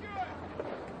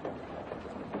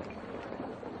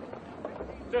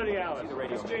 30 hours.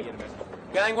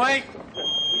 Gangway.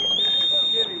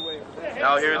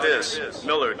 Now hear this.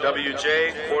 Miller,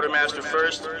 WJ, quartermaster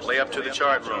first, lay up to the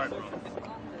chart room.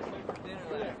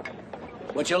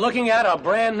 What you're looking at are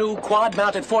brand new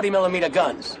quad-mounted 40mm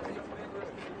guns.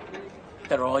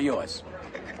 They're all yours.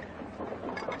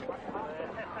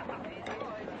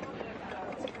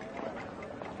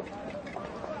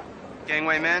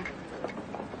 Gangway man.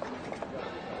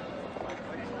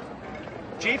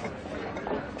 Chief?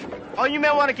 All you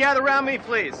men want to gather around me,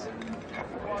 please.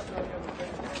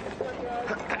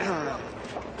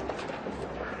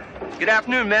 Good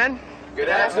afternoon, men. Good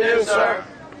afternoon, sir.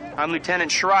 I'm Lieutenant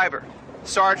Shriver.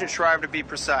 Sergeant Shriver, to be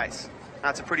precise.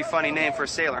 That's a pretty funny name for a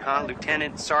sailor, huh?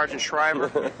 Lieutenant Sergeant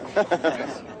Shriver.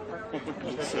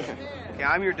 Okay,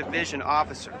 I'm your division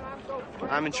officer.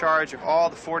 I'm in charge of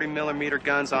all the 40mm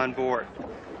guns on board.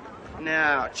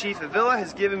 Now, Chief Avila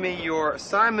has given me your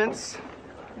assignments.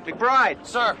 McBride.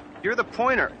 Sir. You're the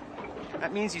pointer.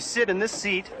 That means you sit in this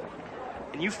seat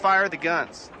and you fire the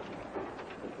guns.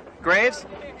 Graves?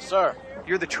 Sir.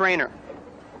 You're the trainer.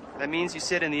 That means you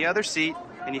sit in the other seat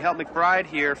and you help McBride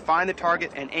here find the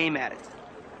target and aim at it.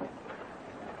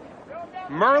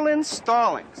 Merlin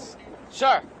Stallings.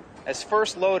 Sir. As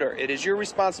first loader, it is your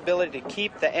responsibility to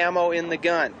keep the ammo in the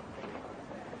gun.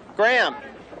 Graham.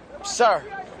 Sir.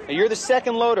 Now, you're the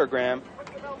second loader, Graham.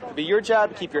 It'll be your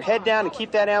job to keep your head down and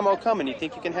keep that ammo coming. You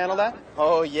think you can handle that?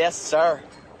 Oh, yes, sir.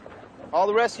 All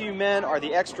the rest of you men are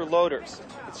the extra loaders.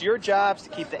 It's your jobs to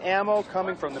keep the ammo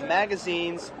coming from the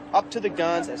magazines up to the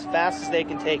guns as fast as they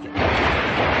can take it.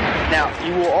 Now,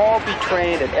 you will all be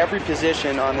trained at every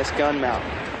position on this gun mount.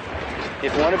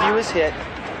 If one of you is hit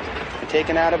and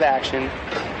taken out of action,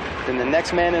 then the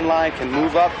next man in line can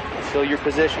move up and fill your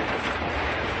position.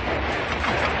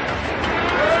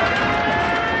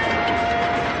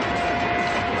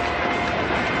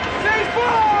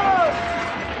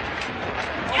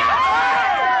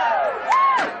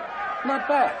 Not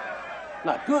bad.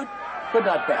 Not good, but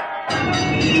not bad.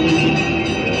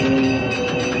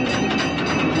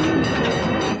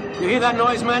 You hear that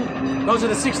noise, men? Those are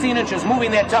the 16 inches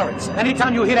moving their turrets.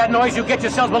 Anytime you hear that noise, you get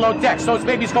yourselves below decks. Those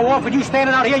babies go off and you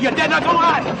standing out here, you're dead. Now go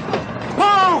on!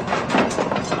 Move!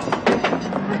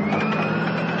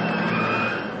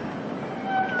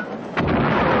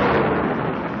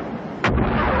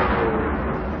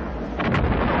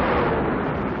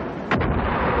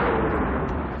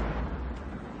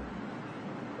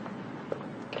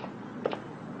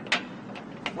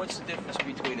 What's the difference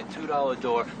between a $2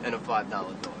 door and a $5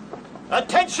 door?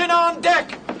 Attention on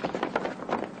deck!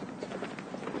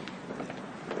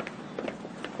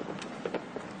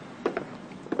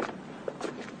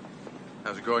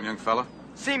 How's it going, young fella?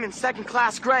 Seaman, second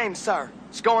class Graham, sir.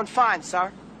 It's going fine,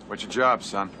 sir. What's your job,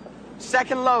 son?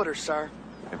 Second loader, sir.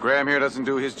 If Graham here doesn't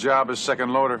do his job as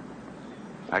second loader,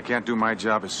 I can't do my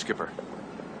job as skipper.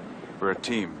 We're a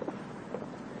team.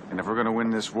 And if we're gonna win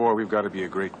this war, we've got to be a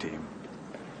great team.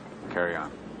 Carry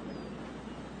on.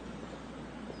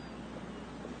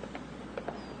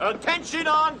 Attention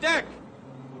on deck!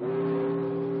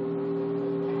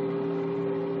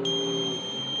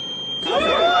 Now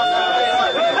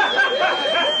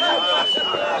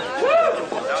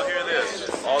hear this.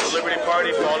 All the Liberty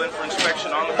Party fall in for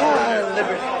inspection on the board.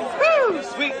 Liberty. Woo!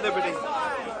 Sweet Liberty.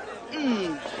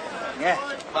 Yeah.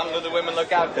 Some of the women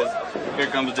look out, because here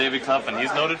comes Davy Clough, and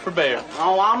he's noted for bear.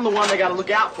 Oh, I'm the one they gotta look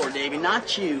out for, Davy,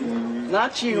 not you.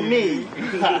 Not you, me.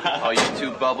 Oh, you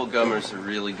two bubblegummers are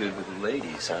really good with the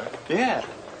ladies, huh? Yeah.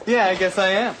 Yeah, I guess I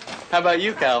am. How about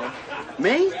you, Calvin?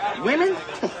 Me? Women?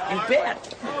 You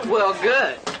bet. Well,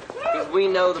 good. Because we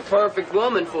know the perfect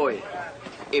woman for you.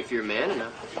 If you're man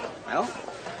enough. Well,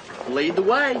 lead the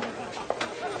way.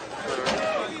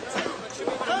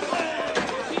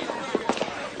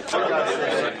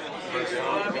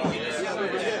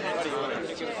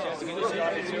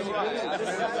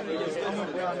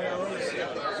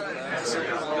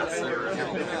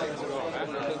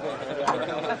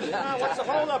 What's the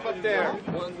holdup up there?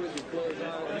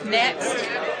 Next.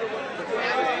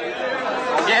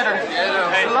 Get her.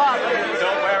 Hey,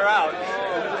 don't wear out.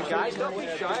 Guys, don't be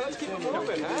shy. Let's keep it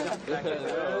moving, huh?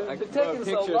 It's taking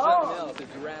so long.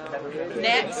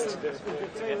 Next.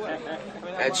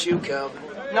 That's you, Calvin.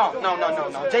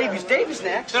 No. Davy's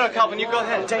next. No, Calvin, you go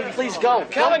ahead. Davy, please go.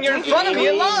 Calvin, you're in front of me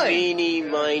in line. Meeny,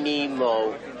 miny,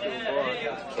 mo.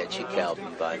 Catch you,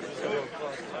 Calvin, by the door.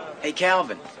 Hey,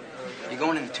 Calvin, you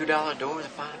going in the $2 door or the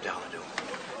 $5 door?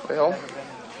 Well,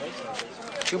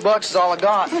 $2 is all I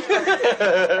got.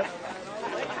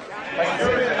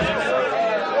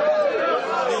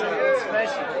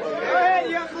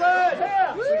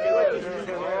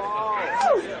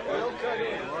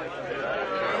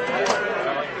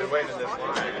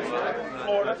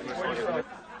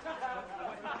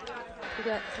 You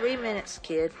got 3 minutes,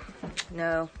 kid.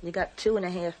 No, you got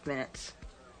 2.5 minutes.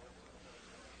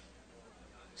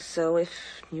 So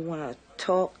if you want to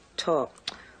talk, talk.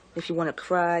 If you want to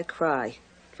cry, cry.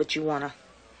 But you want to...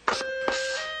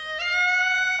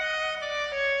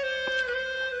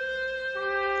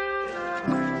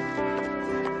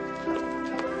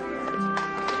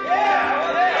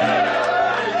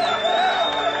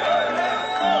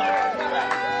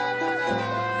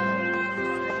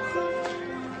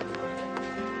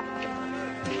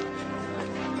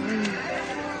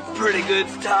 Pretty good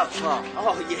stuff, huh?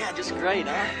 Oh, yeah, just great,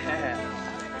 huh?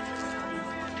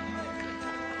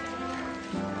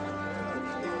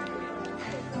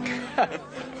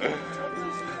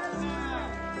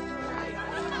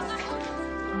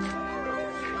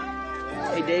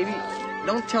 Hey, Davey,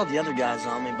 don't tell the other guys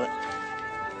on me, but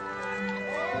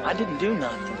I didn't do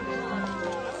nothing.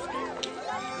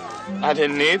 I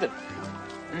didn't either.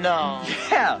 No.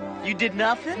 Yeah, you did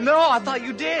nothing? No, I thought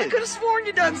you did. I could have sworn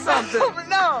you done something.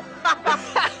 No.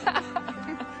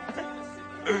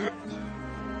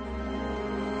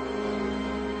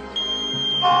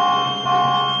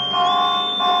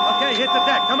 Okay, hit the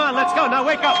deck. Come on, let's go. Now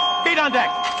wake up. Feet on deck.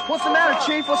 What's the matter,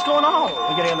 Chief? What's going on?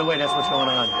 We're getting underway. That's what's going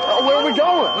on. Where are we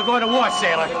going? We're going to war,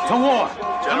 sailor. To war.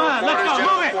 Come on, let's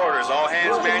go. Move it. Quarters. All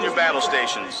hands man your battle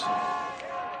stations.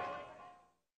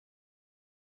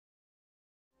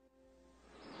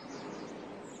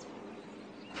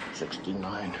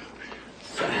 $69,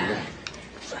 $70,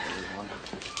 $71,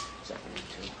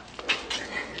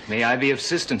 $72. May I be of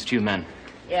assistance to you men?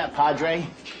 Yeah, Padre.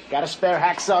 Got a spare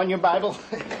hacksaw in your Bible?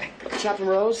 Chaplain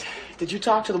Rose, did you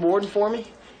talk to the warden for me?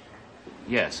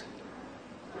 Yes.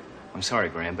 I'm sorry,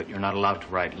 Graham, but you're not allowed to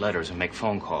write letters and make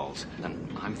phone calls,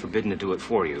 and I'm forbidden to do it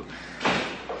for you.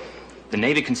 The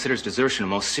Navy considers desertion a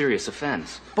most serious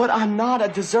offense. But I'm not a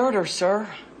deserter, sir.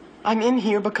 I'm in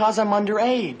here because I'm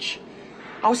underage.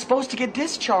 I was supposed to get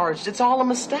discharged. It's all a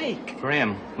mistake.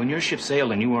 Graham, when your ship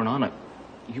sailed and you weren't on it,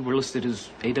 you were listed as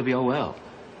AWOL.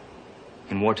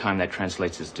 In wartime, that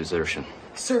translates as desertion.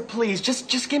 Sir, please,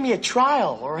 just give me a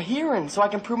trial or a hearing so I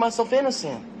can prove myself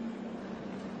innocent.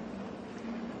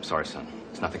 Sorry, son.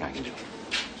 There's nothing I can do.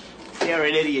 You're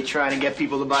an idiot trying to get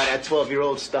people to buy that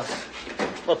 12-year-old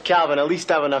stuff. Look, Calvin, at least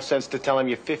have enough sense to tell him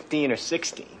you're 15 or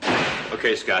 16.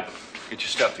 Okay, Scott. Get your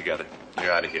stuff together.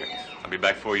 You're out of here. I'll be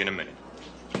back for you in a minute.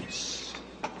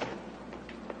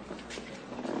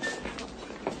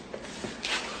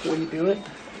 What are you doing?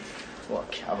 Well,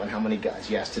 Calvin, how many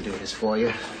guys you asked to do this for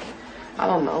you? I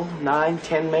don't know, 9,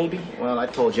 10 maybe. Well, I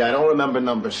told you, I don't remember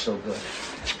numbers so good.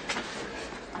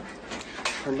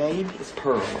 Her name is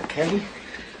Pearl, okay?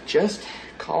 Just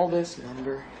call this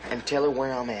number and tell her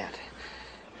where I'm at.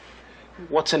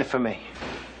 What's in it for me?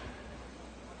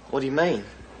 What do you mean?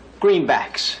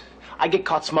 Greenbacks. I get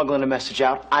caught smuggling a message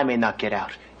out, I may not get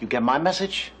out. You get my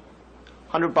message?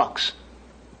 $100.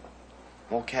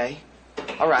 Okay.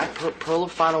 All right, Pearl will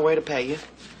find a way to pay you.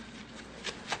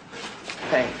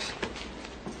 Thanks.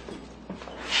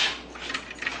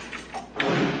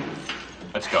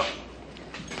 Let's go.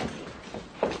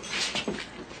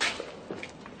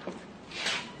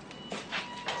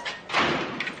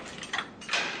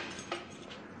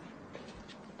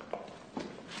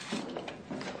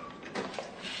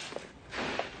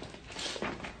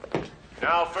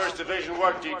 Now, 1st Division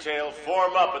work detail,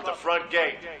 form up at the front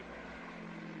gate.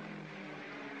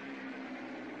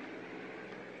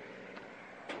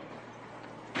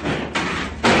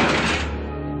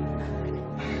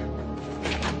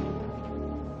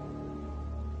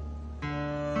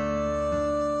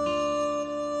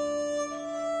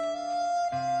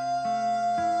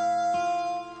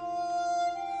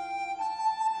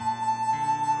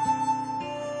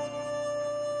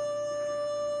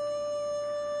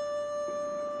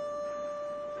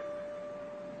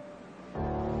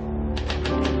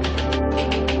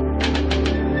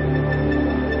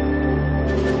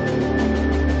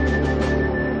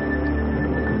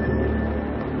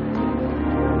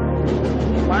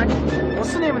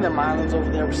 What's the name of them islands over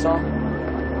there we saw?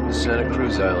 The Santa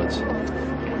Cruz Islands.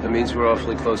 That means we're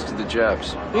awfully close to the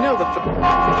Japs. You know the...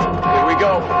 Here we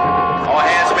go. All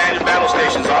hands man your battle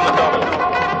stations on the double.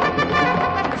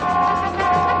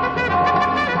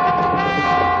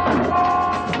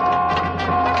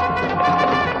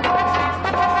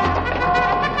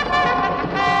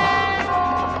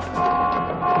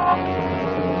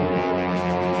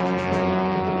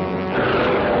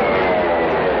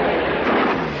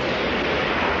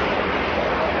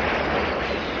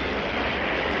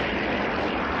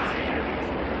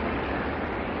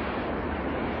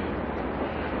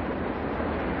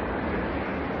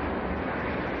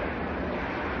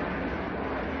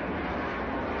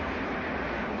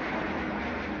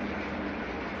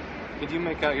 Did you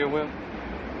make out your will?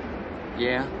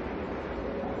 Yeah.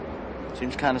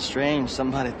 Seems kind of strange.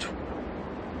 Somebody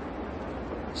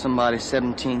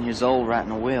 17 years old writing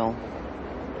a will.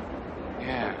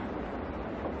 Yeah.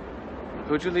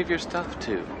 Who'd you leave your stuff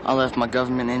to? I left my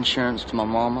government insurance to my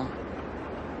mama,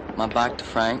 my bike to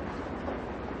Frank,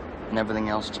 and everything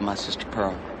else to my sister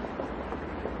Pearl.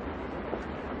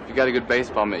 If you got a good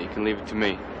baseball mitt, you can leave it to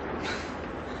me.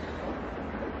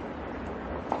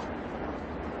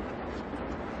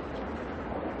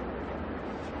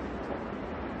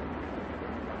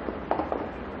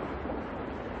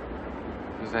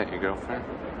 Is that your girlfriend?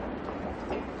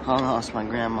 I lost my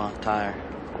grandma tire.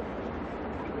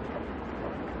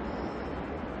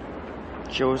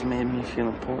 She always made me feel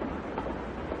important.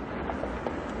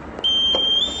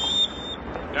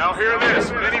 Now hear this.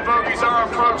 Many bogies are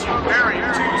approaching. Bearing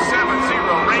 270.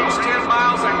 Range 10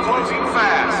 miles and closing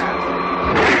fast.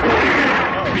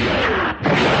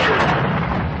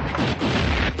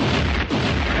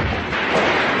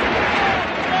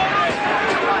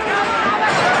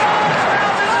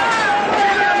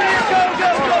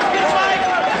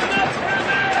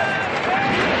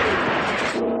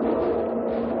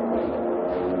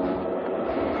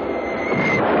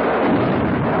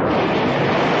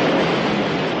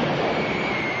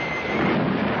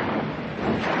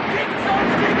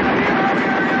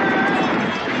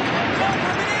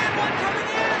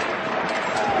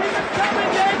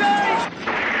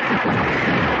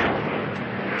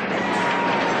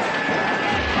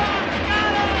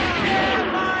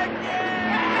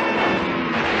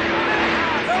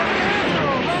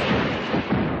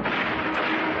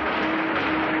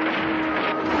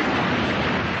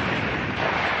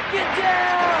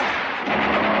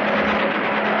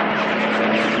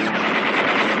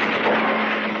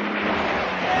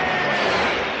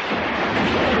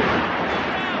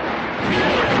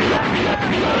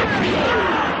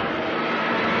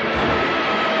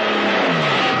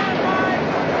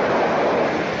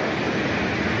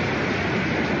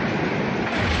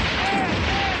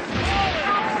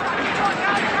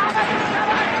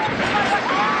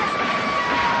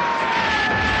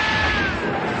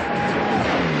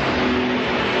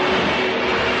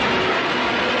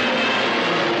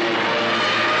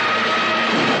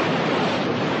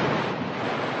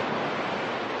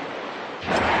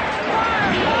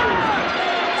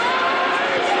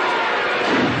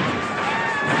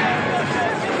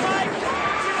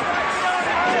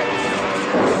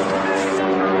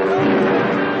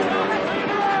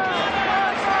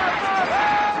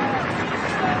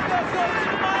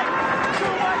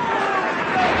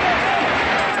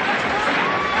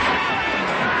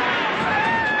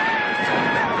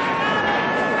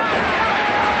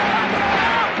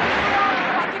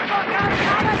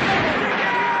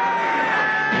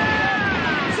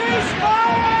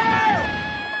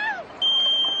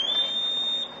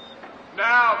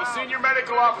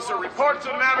 Officer, report to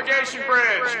the navigation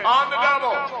bridge. On the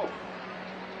double.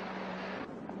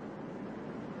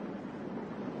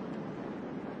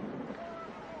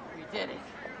 We did it.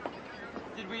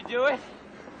 Did we do it?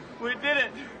 We did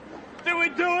it. Did we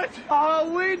do it?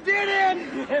 Oh, we did it!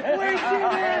 We did it!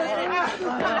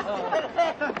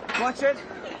 Watch it.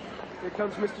 Here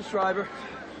comes Mr. Schreiber.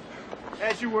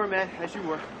 As you were, man. As you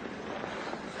were.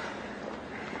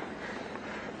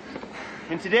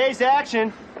 In today's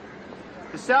action,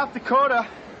 the South Dakota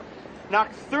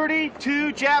knocked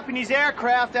 32 Japanese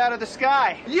aircraft out of the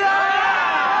sky.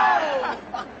 Yeah!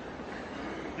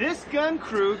 This gun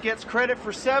crew gets credit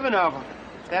for 7 of them.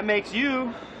 That makes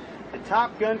you the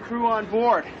top gun crew on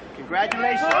board.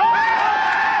 Congratulations.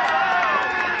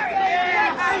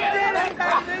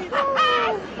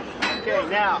 Okay,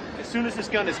 now, as soon as this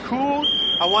gun is cooled,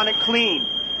 I want it clean.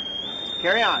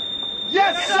 Carry on.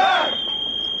 Yes, sir!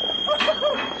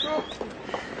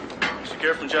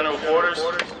 Secure from general quarters.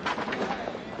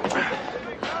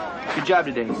 Good job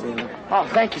today, sailor. Oh,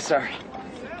 thank you, sir.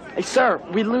 Hey, sir,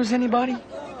 we lose anybody?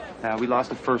 We lost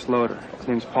the first loader. His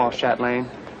name's Paul Chatelain.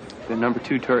 The number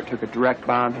 2 turret took a direct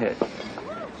bomb hit.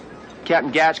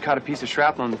 Captain Gatch caught a piece of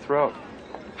shrapnel in the throat.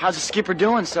 How's the skipper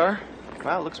doing, sir?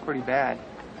 Well, it looks pretty bad,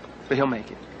 but he'll make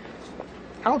it.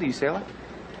 How old are you, sailor?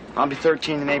 I'll be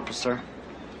 13 in April, sir.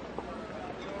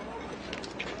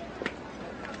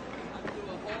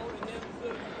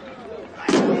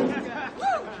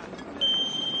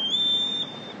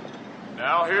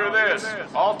 Now hear this.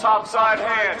 All topside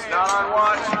hands, not on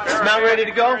watch. Mount ready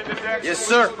to go? Yes,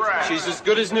 sir. She's as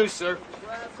good as new, sir.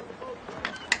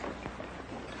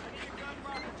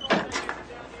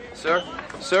 Sir?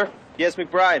 Sir? Yes,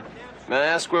 McBride. May I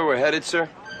ask where we're headed, sir?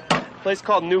 A place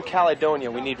called New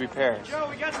Caledonia. We need repairs. Joe,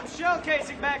 we got some shell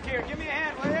casing back here. Give me a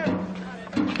hand, will you?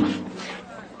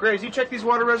 Graves, you check these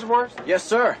water reservoirs? Yes,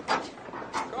 sir.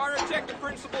 Carter, check the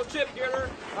principal chip getter.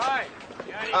 Hi.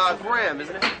 Graham,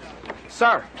 isn't it?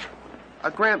 Sir.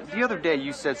 Graham, the other day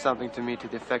you said something to me to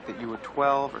the effect that you were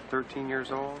 12 or 13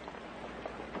 years old.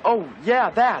 Oh,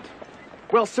 yeah, that.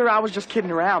 Well, sir, I was just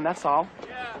kidding around, that's all.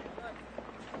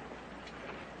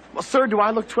 Well, sir, do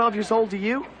I look 12 years old to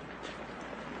you?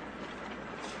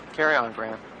 Carry on,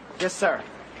 Graham. Yes, sir.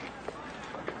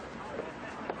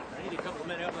 I need a couple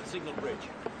men up on Signal Bridge.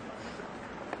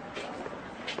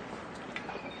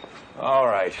 All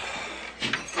right.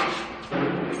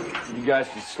 You guys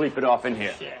can sleep it off in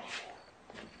here.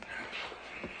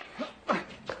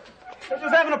 They're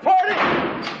just having a party.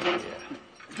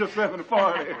 Just having a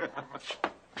party.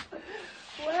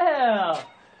 Well,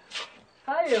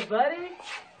 hiya, buddy.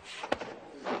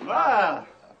 Ah,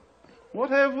 what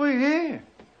have we here?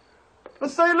 A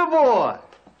sailor boy.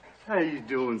 How you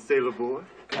doing, sailor boy?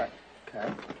 Okay.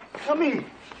 Come here.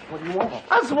 What do you want?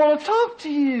 I just want to talk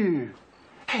to you.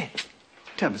 Hey,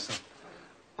 tell me something.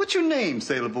 What's your name,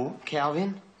 sailor boy?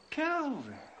 Calvin?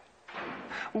 Calvin.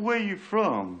 Where you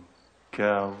from,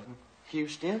 Calvin?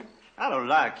 Houston? I don't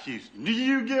like Houston. Do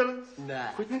you, Gillis?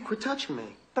 Nah. Quit touching me.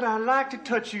 But I like to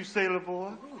touch you, sailor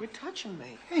boy. Quit touching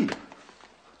me. Hey,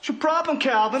 what's your problem,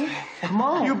 Calvin? Come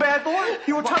on. You a bad boy?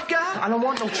 You a tough guy? I don't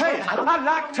want no trouble. Hey, I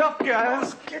like tough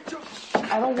guys.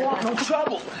 I don't want no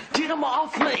trouble. Get him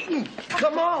off me.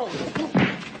 Come on.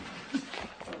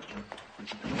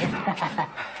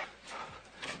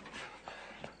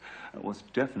 I was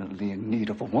definitely in need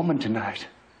of a woman tonight.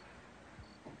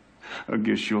 I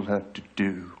guess you'll have to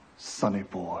do, sonny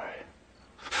boy.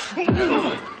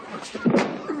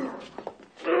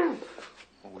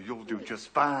 Oh, you'll do just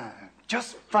fine.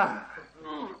 Just fine.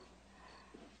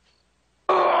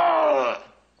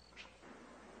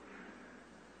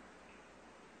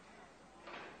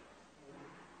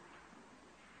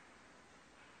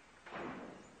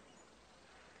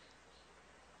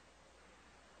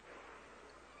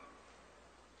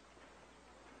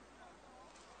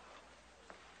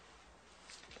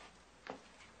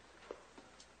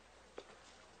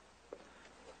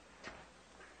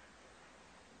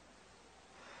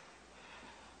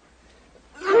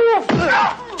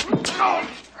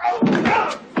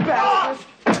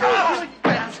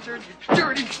 Bastard, you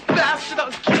dirty bastard,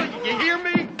 I'll kill you, you hear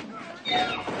me?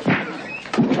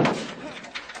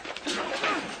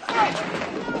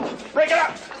 Break it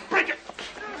up! Break it!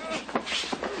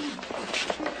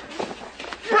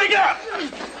 Break it up!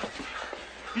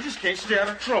 You just can't stay out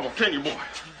of trouble, can you, boy?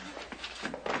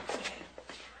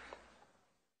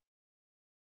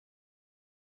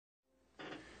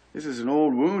 This is an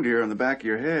old wound here on the back of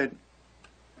your head.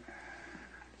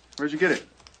 Where'd you get it?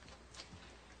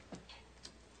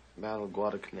 Battle of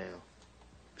Guadalcanal.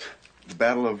 The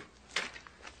Battle of...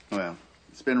 Well,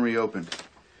 it's been reopened.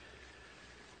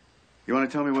 You want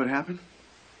to tell me what happened?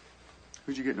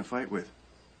 Who'd you get in a fight with?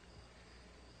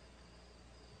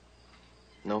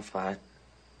 No fight.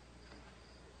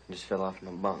 I just fell off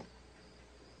my bunk.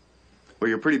 Well,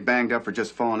 you're pretty banged up for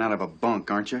just falling out of a bunk,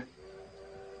 aren't you?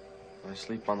 I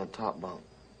sleep on the top bunk.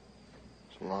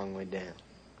 It's a long way down.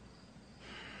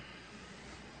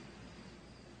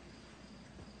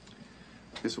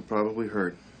 This will probably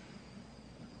hurt.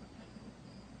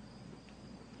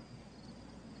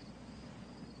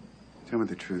 Tell me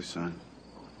the truth, son.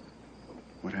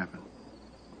 What happened?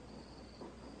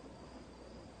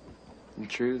 The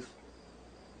truth?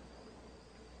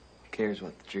 Who cares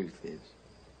what the truth is?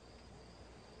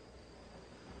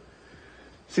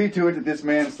 See to it that this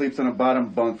man sleeps on a bottom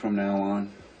bunk from now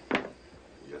on.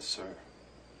 Yes, sir.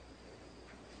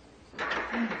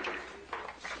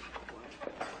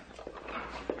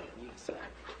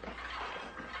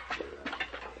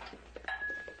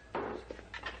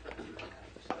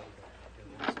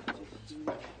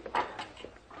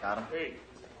 Got him? Hey,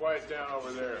 quiet down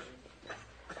over there.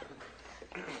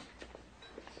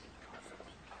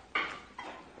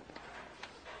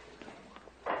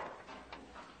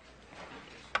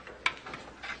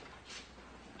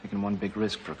 Taking one big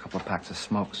risk for a couple of packs of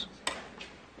smokes.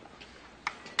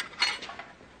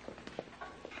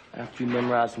 After you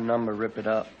memorize the number, rip it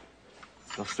up.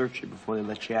 They'll search you before they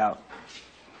let you out.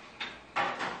 I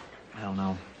don't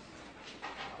know.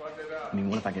 I mean,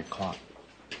 what if I get caught?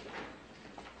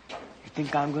 You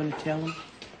think I'm gonna tell them?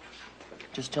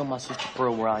 Just tell my sister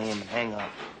Pearl where I am and hang up.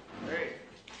 Hey.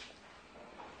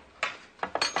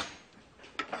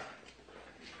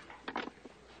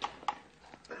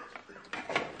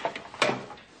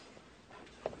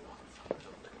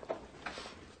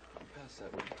 Pass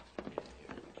that way.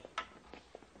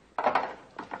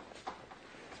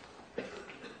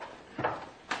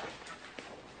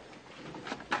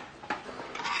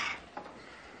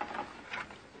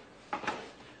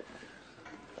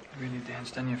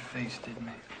 danced on your face, didn't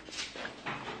he?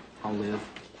 I'll live.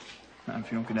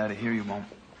 If you don't get out of here, you won't.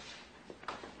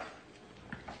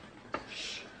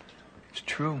 It's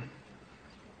true.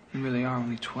 You really are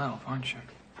only 12, aren't you?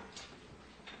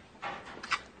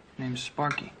 Name's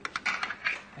Sparky.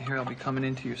 I hear I'll be coming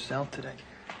into your cell today.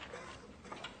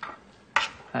 I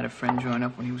had a friend join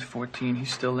up when he was 14.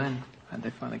 He's still in. How'd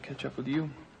they finally catch up with you?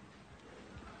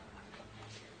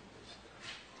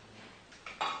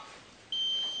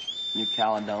 New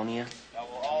Caledonia. Now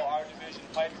will all our division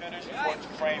pipe fitters report to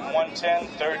frame 110,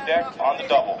 third deck, on the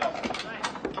double.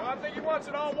 I think he wants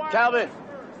it all wide. Calvin,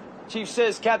 Chief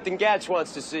says Captain Gatch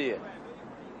wants to see you.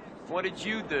 What did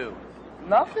you do?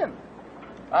 Nothing.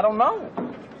 I don't know.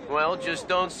 Well, just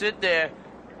don't sit there.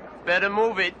 Better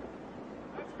move it.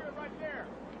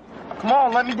 Come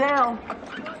on, let me down.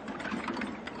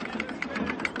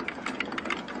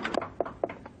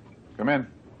 Come in.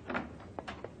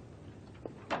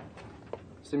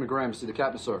 Steve McGraham, see the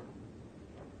captain, sir.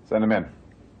 Send him in.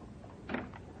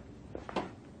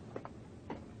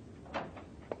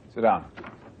 Sit down.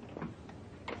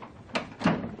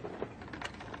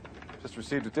 Just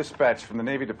received a dispatch from the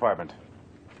Navy Department.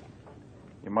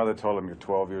 Your mother told him you're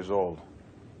 12 years old.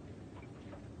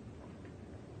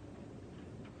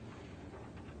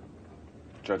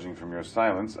 Judging from your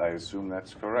silence, I assume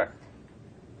that's correct.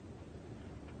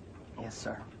 Yes,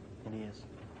 sir. It is.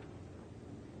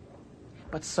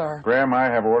 But, sir... Graham, I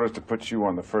have orders to put you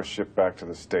on the first ship back to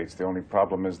the States. The only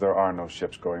problem is there are no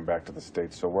ships going back to the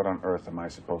States, so what on earth am I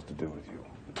supposed to do with you?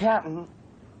 Captain,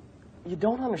 you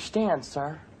don't understand,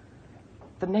 sir.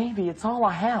 The Navy, it's all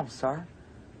I have, sir.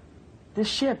 This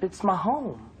ship, it's my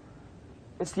home.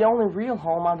 It's the only real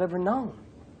home I've ever known.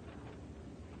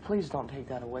 Please don't take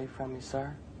that away from me,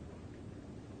 sir.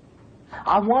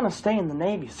 I want to stay in the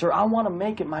Navy, sir. I want to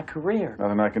make it my career.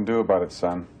 Nothing I can do about it,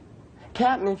 son.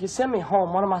 Captain, if you send me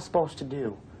home, what am I supposed to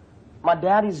do? My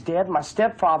daddy's dead. My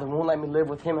stepfather won't let me live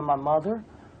with him and my mother.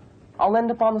 I'll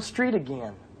end up on the street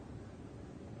again.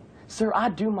 Sir, I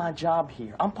do my job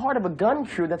here. I'm part of a gun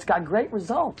crew that's got great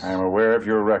results. I am aware of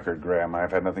your record, Graham.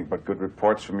 I've had nothing but good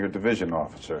reports from your division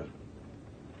officers.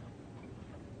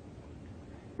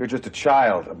 You're just a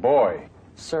child, a boy.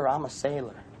 Sir, I'm a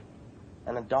sailor.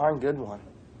 And a darn good one.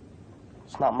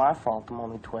 It's not my fault I'm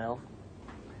only 12.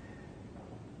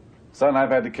 Son, I've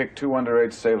had to kick 2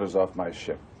 underage sailors off my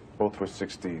ship. Both were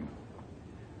 16.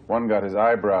 One got his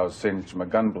eyebrows singed from a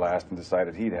gun blast and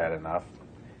decided he'd had enough.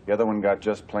 The other one got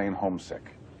just plain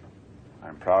homesick.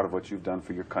 I'm proud of what you've done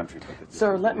for your country, but...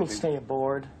 Sir, let me stay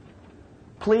aboard.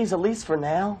 Please, at least for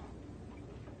now.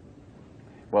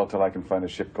 Well, till I can find a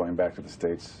ship going back to the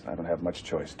States, I don't have much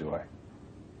choice, do I?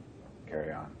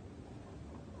 Carry on.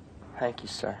 Thank you,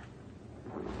 sir.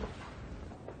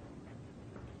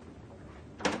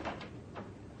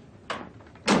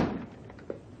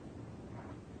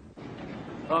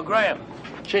 Oh, Graham.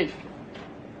 Chief.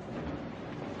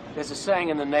 There's a saying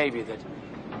in the Navy that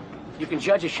you can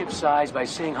judge a ship's size by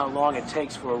seeing how long it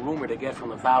takes for a rumor to get from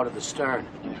the bow to the stern.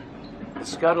 The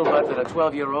scuttlebutt that a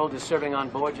 12-year-old is serving on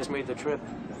board just made the trip.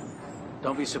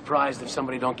 Don't be surprised if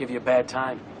somebody don't give you a bad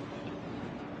time.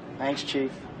 Thanks,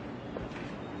 Chief.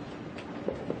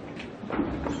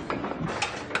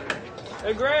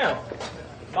 Hey, Graham.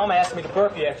 Mama asked me to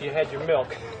burp you after you had your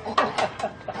milk.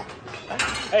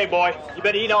 Hey, boy, you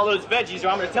better eat all those veggies or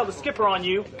I'm going to tell the skipper on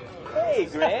you. Hey,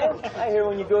 Graham. I hear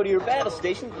when you go to your battle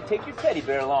station, you take your teddy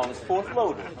bear along as fourth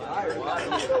loader.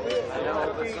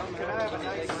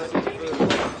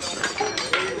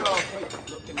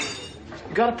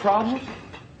 You got a problem?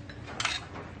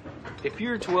 If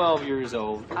you're 12 years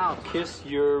old, I'll kiss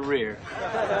your rear.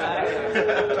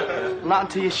 Not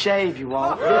until you shave, you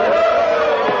won't.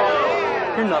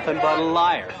 You're nothing but a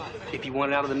liar. If you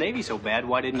wanted out of the Navy so bad,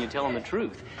 why didn't you tell him the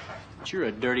truth? But you're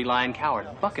a dirty lying coward,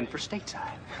 bucking for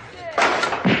stateside.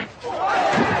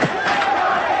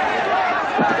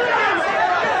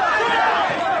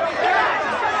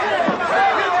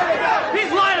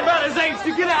 He's lying about his age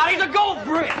to get out. He's a gold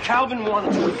brick. Calvin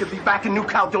wanted to. He could be back in New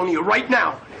Caledonia right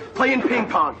now, playing ping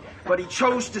pong. But he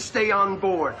chose to stay on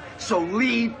board. So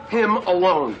leave him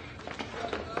alone.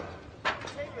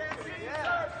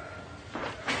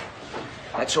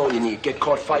 That's all you need. Get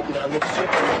caught fighting on this ship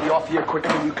and you'll be off here quicker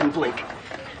than you can blink.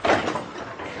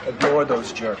 Ignore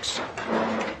those jerks.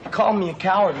 You called me a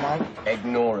coward, Mike.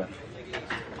 Ignore him.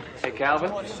 Hey,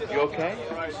 Calvin, you okay?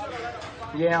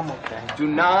 Yeah, I'm okay. Do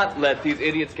not let these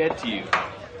idiots get to you.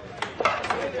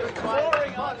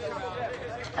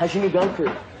 How's your new gun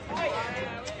crew?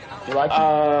 You like it?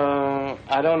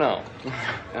 I don't know.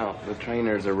 No, the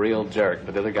trainer's a real jerk,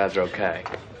 but the other guys are okay.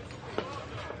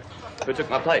 Who took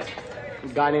my place? A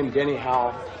guy named Denny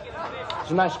Howell.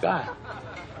 He's a nice guy.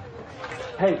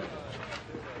 Hey,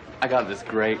 I got this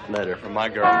great letter from my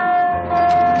girl.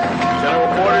 General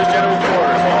quarters,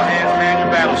 all hands man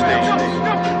your battle stations.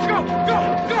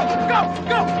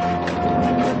 Go!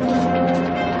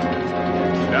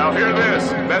 Now hear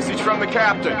this, message from the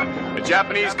captain. A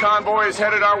Japanese convoy is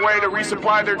headed our way to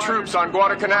resupply their troops on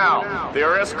Guadalcanal. They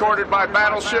are escorted by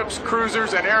battleships,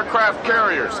 cruisers, and aircraft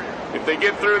carriers. If they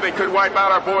get through, they could wipe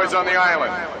out our boys on the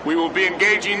island. We will be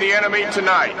engaging the enemy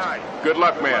tonight. Good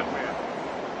luck, men.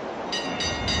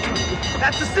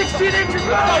 That's a 16-inch.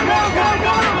 Go!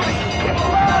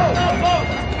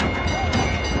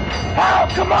 Hal,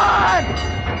 come on!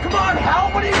 Come on,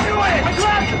 Hal, what are you doing? My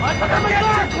glasses! Forget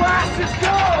your glasses,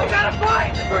 go! We gotta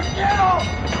fight! Forget them!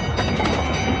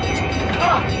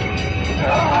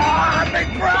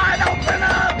 McBride, open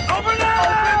up! Open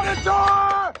the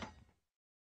door!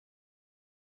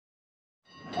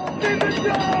 Open the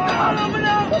door! Open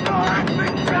up!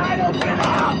 McBride, open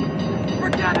up!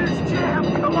 Forget his jam,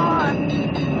 come on!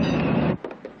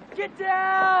 Get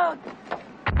down!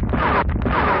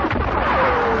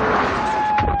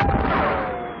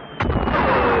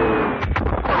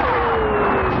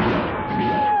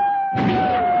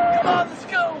 Come on, let's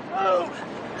go! Move!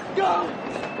 Go!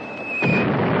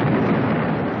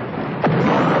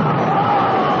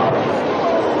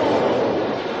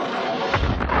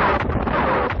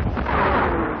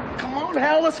 Come on,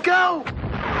 Hal, let's go!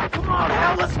 Come on,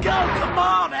 Hal, let's go! Come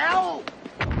on, Hal!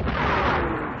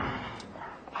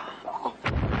 Oh,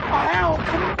 Hal,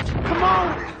 come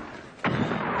on!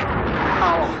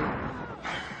 Oh.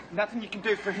 Nothing you can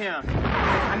do for him.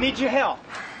 I need your help.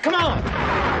 Come on!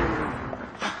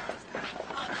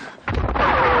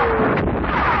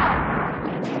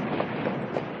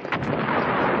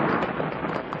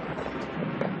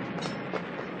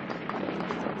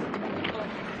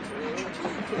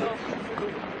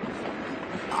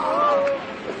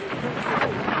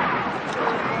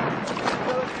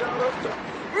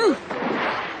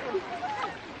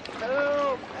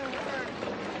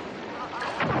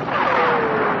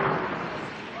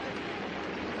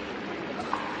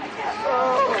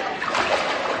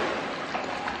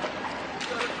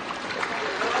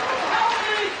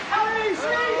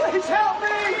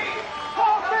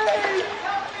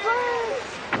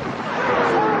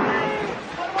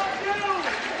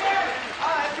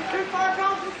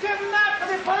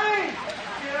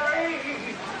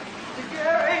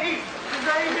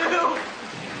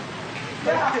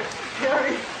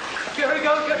 Gary,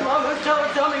 go get Mom.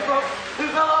 Tell me, bro. Who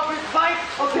fell off his bike?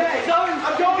 Okay. I'm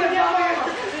going to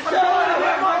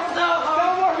get Mom. Don't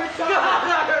worry.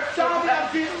 Tell me I'm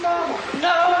getting Mom.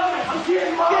 No. I'm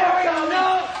getting Mom. Gary, no.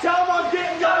 Tell him I'm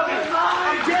getting Mom.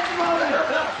 I'm getting Mom.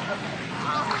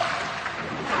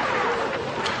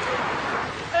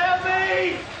 Help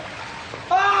me.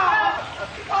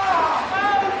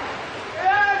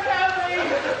 Yes, help me.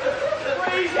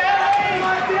 Please help me.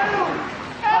 What do I do?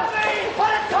 Help me. Put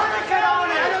a tourniquet on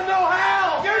it. I don't know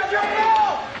how. Use your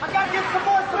help. I gotta get some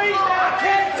more sleep. I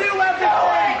can't do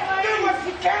everything. Do what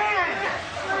you can.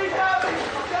 Please help me.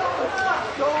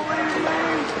 Don't leave me.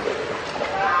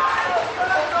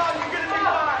 You're gonna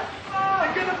be fine.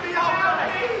 You're gonna be all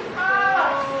right.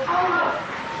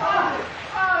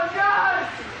 Oh, God.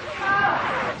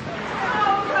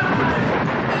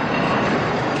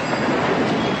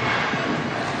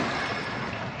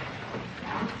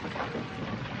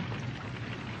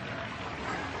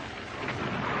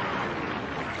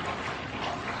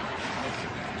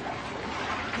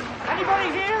 Anybody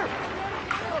here?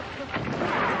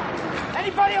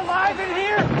 Anybody alive in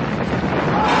here?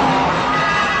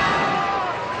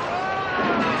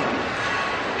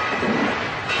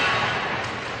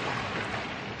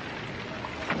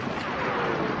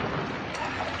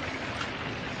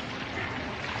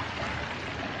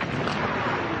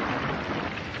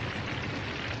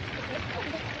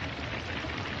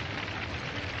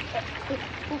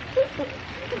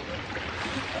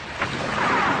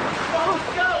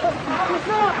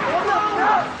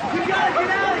 We gotta get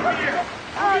out of here!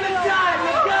 We're gonna die!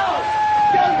 Let's go!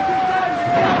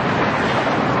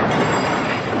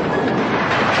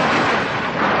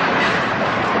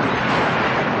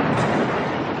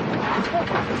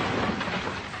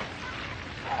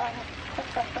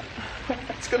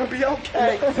 It's gonna be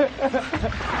okay.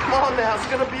 Come on now, it's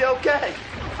gonna be okay.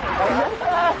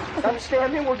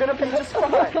 Understand me? We're gonna be just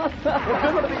fine. We're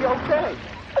gonna be okay.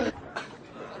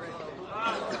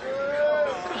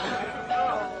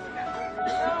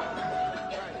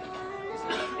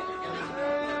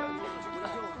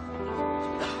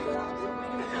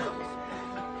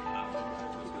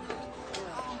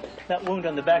 That wound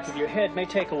on the back of your head may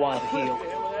take a while to heal,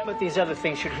 but these other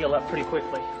things should heal up pretty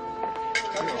quickly.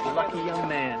 You're a lucky young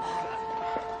man.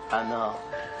 I know.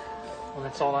 Well,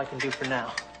 that's all I can do for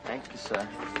now. Thank you, sir.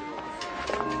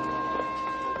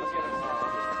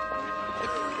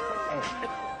 Hey,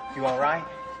 you all right?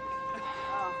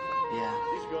 Yeah,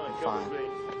 fine.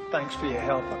 Thanks for your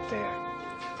help up there.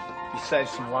 You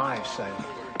saved some lives, Sailor.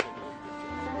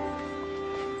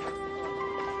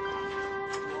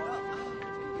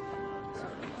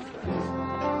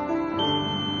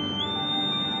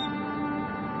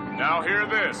 Now hear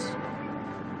this.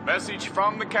 Message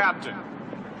from the captain.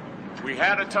 We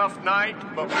had a tough night,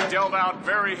 but we dealt out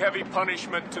very heavy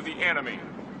punishment to the enemy.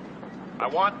 I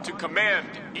want to commend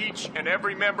each and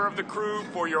every member of the crew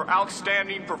for your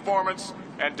outstanding performance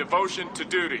and devotion to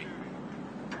duty.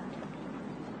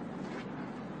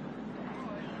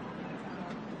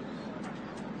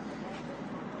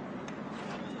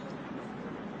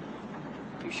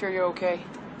 You sure you're okay?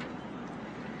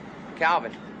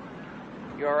 Calvin,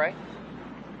 you all right?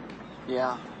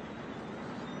 Yeah,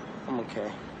 I'm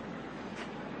okay.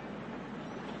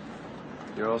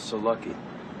 You're also lucky.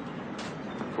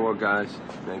 4 guys,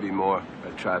 maybe more,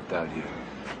 are trapped out here.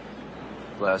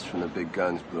 Blast from the big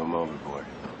guns blew them overboard.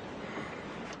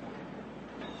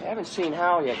 I haven't seen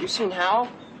Hal yet. You seen Hal?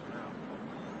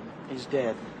 He's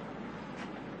dead.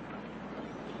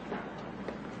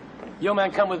 Yo,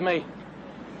 man, come with me.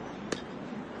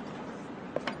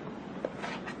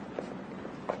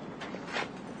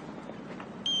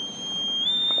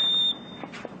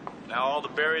 Now all the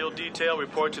burial detail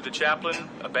report to the chaplain,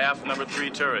 abaft number 3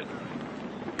 turret.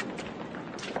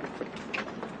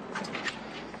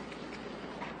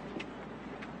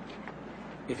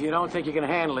 If you don't think you can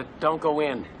handle it, don't go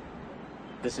in.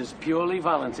 This is purely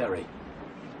voluntary.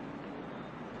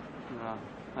 No,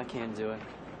 I can't do it.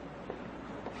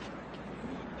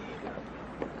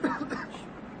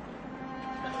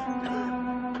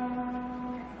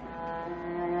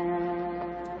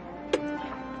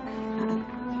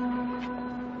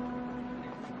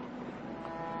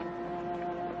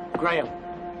 Graham,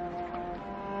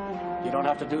 you don't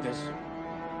have to do this.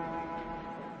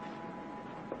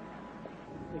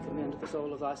 We commend the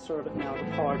soul of thy servant now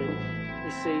departed.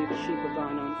 Receive the sheep of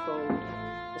thine own fold,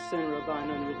 the sinner of thine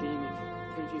own redeeming,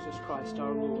 through Jesus Christ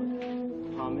our Lord.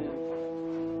 Amen.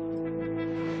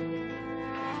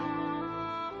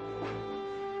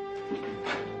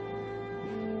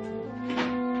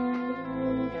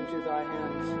 Into thy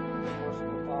hands,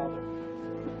 merciful Father,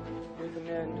 we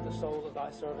commend the soul of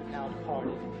thy servant now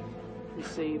departed.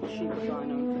 Receive the sheep of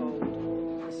thine own fold,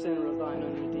 the sinner of thine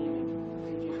own redeeming,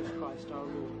 through Jesus Christ our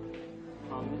Lord.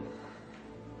 Amen.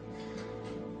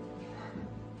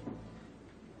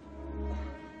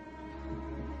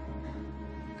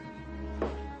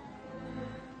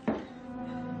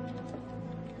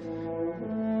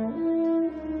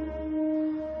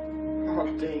 Oh,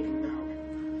 Davy, no.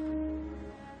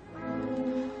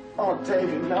 Oh,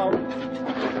 Davy, no.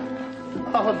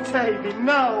 Oh, Davy,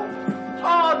 no.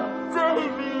 Oh,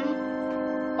 Davy.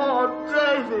 Oh,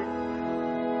 Davy.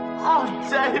 Oh,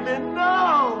 David, no!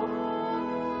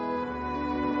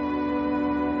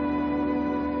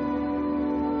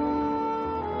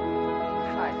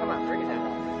 All right, come on, bring it down.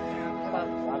 Come on.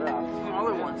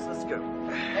 Smaller ones, let's go.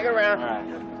 Take it around. All right.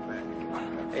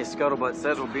 Hey, Scuttlebutt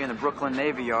says we'll be in the Brooklyn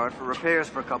Navy Yard for repairs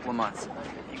for a couple of months.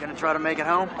 You gonna try to make it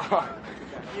home?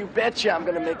 You betcha I'm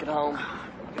gonna make it home.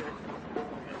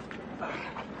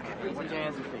 Put your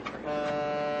hands and feet.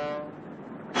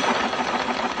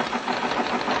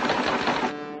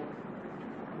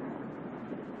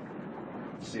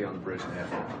 See you on the bridge now.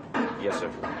 Yes, sir.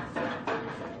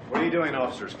 What are you doing in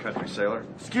officer's country, sailor?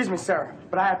 Excuse me, sir,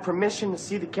 but I have permission to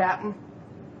see the captain.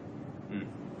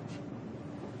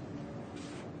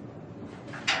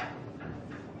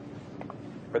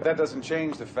 But that doesn't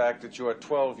change the fact that you are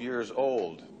 12 years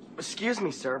old. Excuse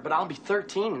me, sir, but I'll be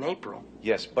 13 in April.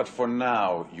 Yes, but for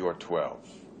now, you're 12.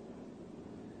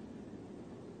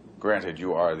 Granted,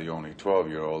 you are the only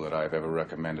 12-year-old that I've ever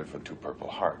recommended for 2 Purple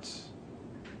Hearts.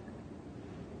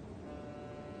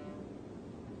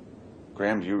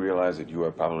 Graham, do you realize that you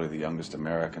are probably the youngest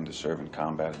American to serve in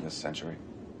combat in this century?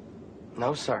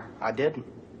 No, sir, I didn't.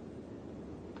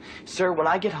 Sir, when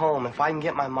I get home, if I can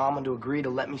get my mama to agree to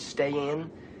let me stay in,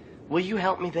 will you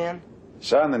help me then?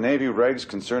 Son, the Navy regs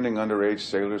concerning underage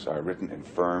sailors are written in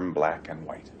firm black and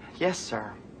white. Yes,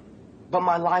 sir. But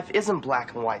my life isn't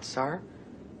black and white, sir.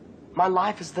 My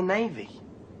life is the Navy.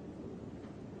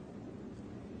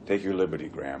 Take your liberty,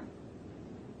 Graham.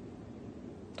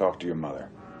 Talk to your mother.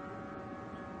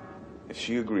 If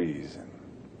she agrees, then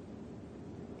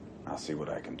I'll see what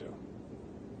I can do.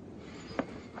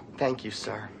 Thank you,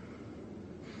 sir.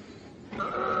 Here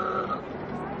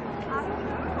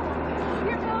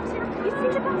comes, here. You see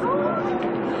the boat?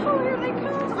 Oh, here they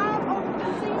come.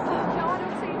 See? No, I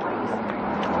don't see it.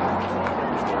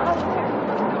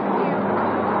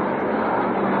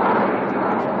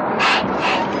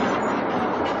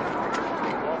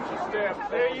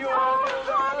 There you are.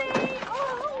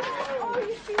 Oh,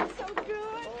 you feel so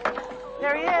good.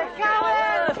 There he is,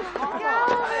 Calvin!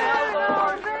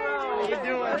 How you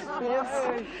doing?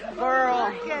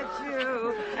 Girl. Look at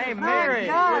you. Hey, Mary. My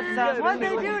God, son, what'd they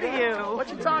do to you? What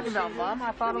you talking about, Mom?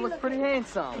 I thought it looked pretty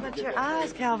handsome. But your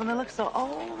eyes, Calvin, they look so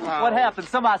old. What happened?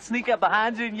 Somebody sneak up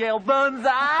behind you and yell,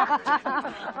 "Bunseye"?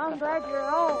 I'm glad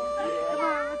you're old. Come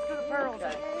on, let's go to Pearl's.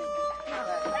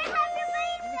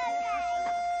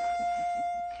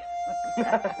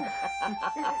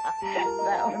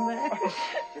 That one there.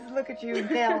 Just look at you and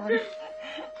Calvin.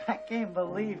 I can't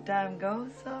believe time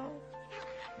goes so.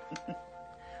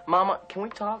 Mama, can we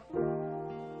talk?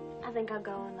 I think I'll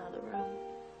go in another room.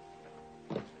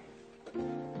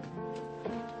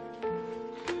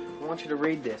 I want you to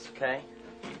read this, okay?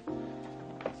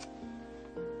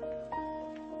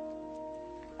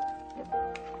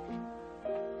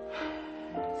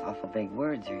 It's awful big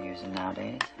words you're using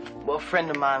nowadays. Well, a friend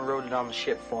of mine wrote it on the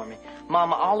ship for me.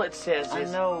 Mama, all it says is... I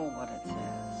know what it says.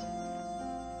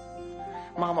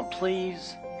 Mama,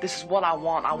 please. This is what I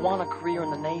want. I want a career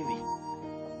in the Navy.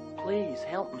 Please,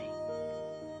 help me.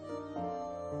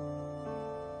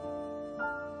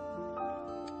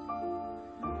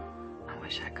 I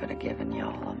wish I could have given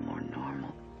y'all a more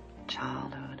normal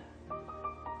childhood.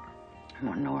 A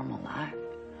more normal life.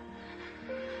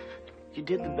 You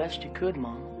did the best you could,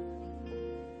 Mama.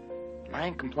 I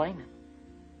ain't complaining.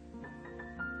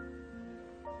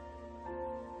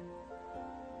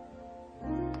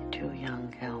 Too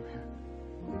young, Calvin.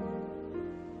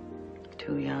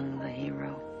 Too young, the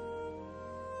hero.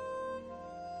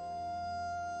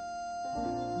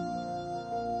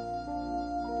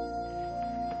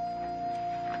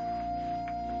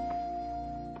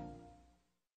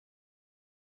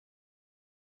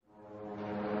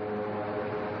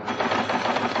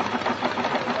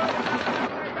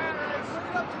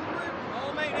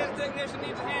 All maintenance technician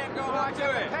needs a hand. Go right to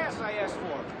it. Pass I asked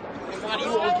for. Why do you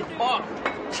always get fucked?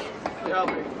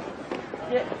 Calvin.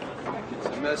 It's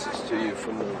a message to you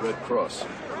from the Red Cross.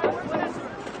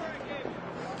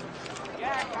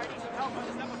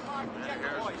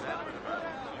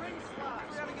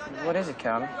 What is it,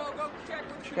 Calvin?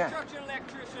 What you got?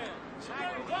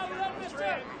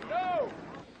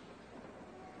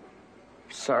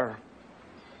 Sir,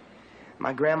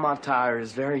 my grandma Tyre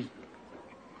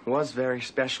was very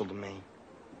special to me.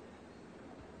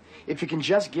 If you can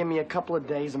just give me a couple of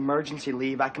days emergency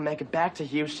leave, I can make it back to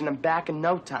Houston and back in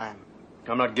no time.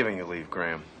 I'm not giving you leave,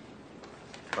 Graham.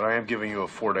 But I am giving you a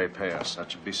 4-day pass.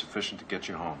 That should be sufficient to get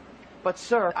you home. But,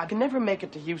 sir, I can never make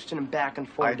it to Houston and back in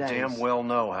 4 days. I damn well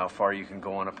know how far you can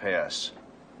go on a pass.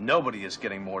 Nobody is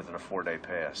getting more than a 4-day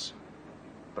pass.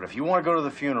 But if you want to go to the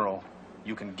funeral,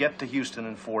 you can get to Houston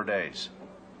in 4 days.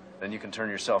 Then you can turn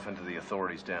yourself into the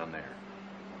authorities down there.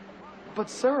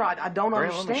 But, sir, I don't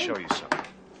Graham, understand. let me show you something.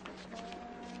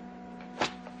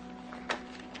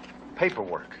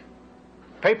 Paperwork.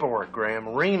 Paperwork, Graham.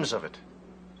 Reams of it.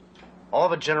 All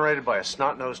of it generated by a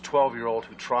snot-nosed 12-year-old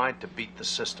who tried to beat the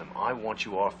system. I want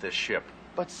you off this ship.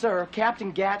 But, sir,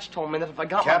 Captain Gatch told me that if I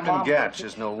got Captain my mom... Gatch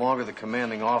is no longer the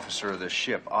commanding officer of this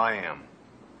ship. I am.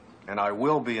 And I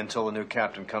will be until the new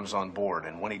captain comes on board.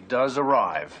 And when he does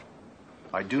arrive,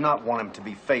 I do not want him to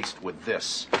be faced with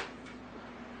this.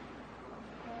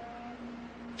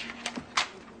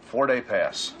 4-day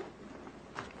pass.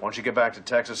 Once you get back to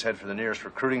Texas, head for the nearest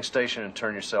recruiting station and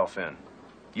turn yourself in.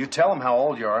 You tell them how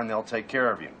old you are and they'll take care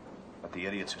of you. Let the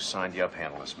idiots who signed you up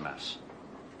handle this mess.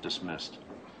 Dismissed.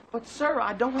 But, sir,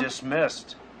 I don't...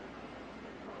 Dismissed.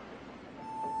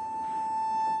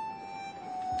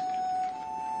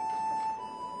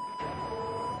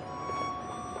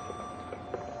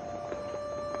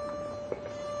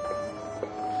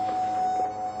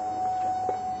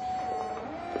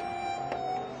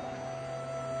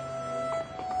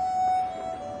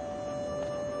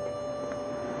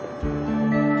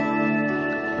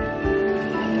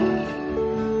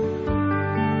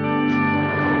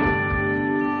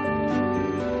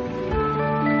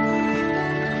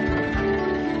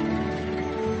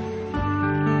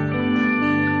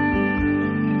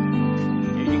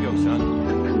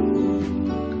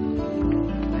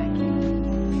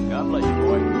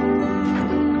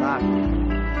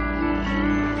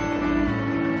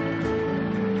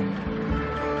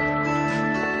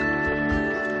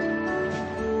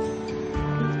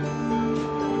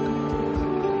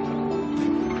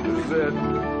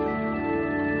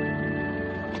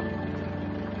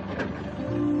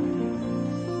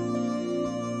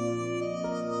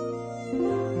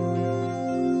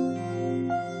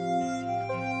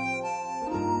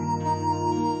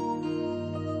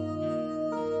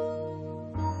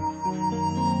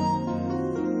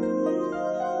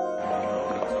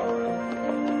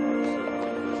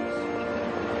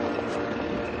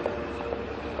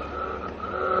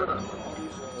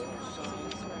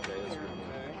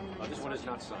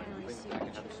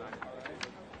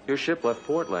 Your ship left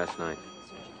port last night.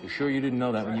 You sure you didn't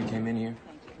know that when you came in here?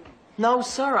 No,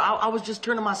 sir. I was just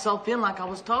turning myself in like I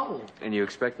was told. And you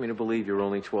expect me to believe you're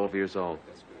only 12 years old?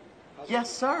 Yes,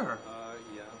 sir.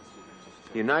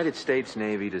 The United States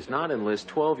Navy does not enlist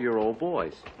 12-year-old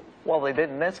boys. Well, they did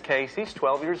in this case. He's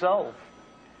 12 years old.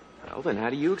 Well, then how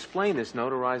do you explain this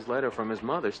notarized letter from his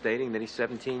mother stating that he's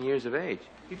 17 years of age?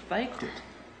 He faked it.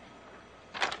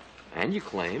 And you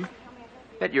claim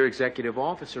that your executive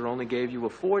officer only gave you a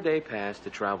 4-day pass to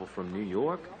travel from New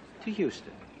York to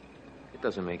Houston. It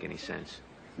doesn't make any sense.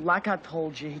 Like I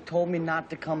told you, he told me not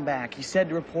to come back. He said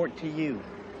to report to you.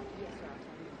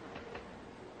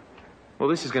 Well,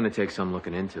 this is going to take some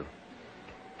looking into.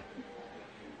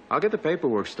 I'll get the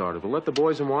paperwork started. We'll let the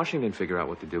boys in Washington figure out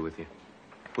what to do with you.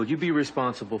 Will you be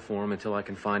responsible for him until I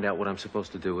can find out what I'm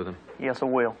supposed to do with him? Yes, I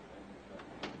will.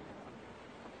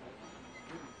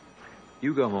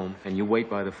 You go home and you wait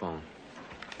by the phone.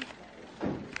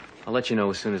 I'll let you know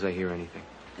as soon as I hear anything.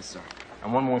 Yes, sir.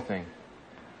 And one more thing.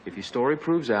 If your story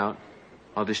proves out,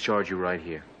 I'll discharge you right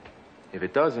here. If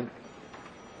it doesn't,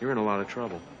 you're in a lot of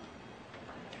trouble.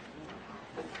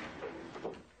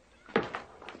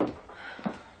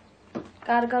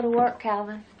 Gotta go to work,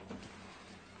 Calvin.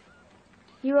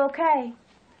 You okay?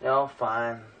 No,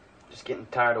 fine. Just getting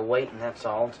tired of waiting, that's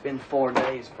all. It's been 4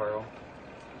 days, Pearl.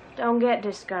 Don't get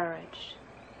discouraged.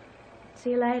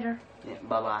 See you later. Yeah,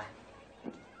 bye-bye.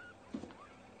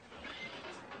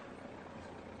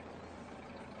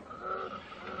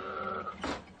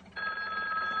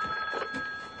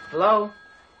 Hello?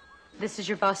 This is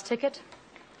your bus ticket.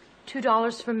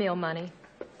 $2 for meal money.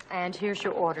 And here's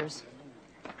your orders.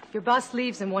 Your bus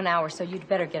leaves in 1 hour, so you'd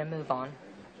better get a move on.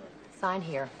 Sign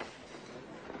here.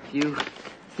 You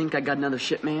think I got another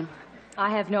ship, ma'am? I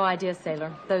have no idea,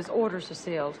 sailor. Those orders are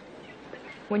sealed.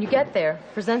 When you get there,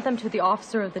 present them to the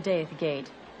officer of the day at the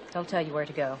gate. He'll tell you where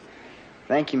to go.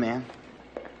 Thank you, ma'am.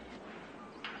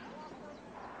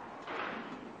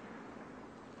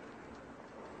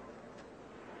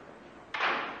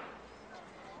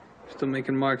 Still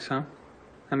making marks, huh?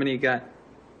 How many you got?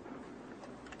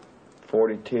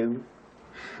 42.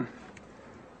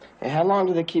 Hey, how long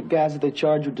do they keep guys that they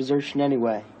charge with desertion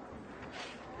anyway?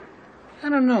 I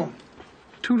don't know.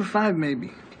 2 to 5,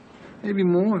 maybe. Maybe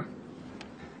more.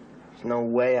 There's no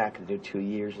way I could do 2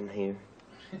 years in here.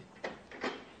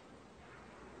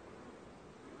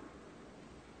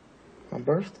 My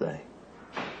birthday.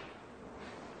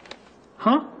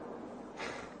 Huh?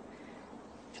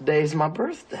 Today's my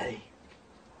birthday.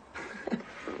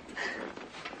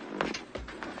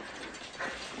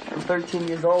 I'm 13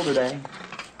 years old today.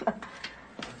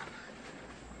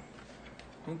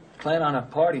 Don't plan on a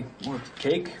party. More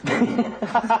cake.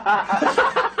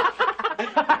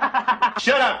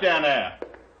 Shut up down there.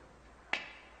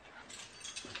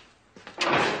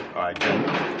 All right,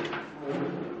 gentlemen.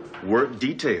 Work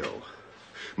detail.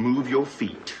 Move your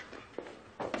feet.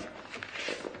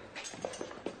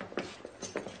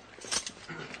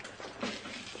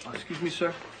 Oh, excuse me,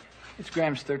 sir. It's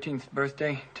Graham's 13th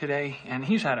birthday today, and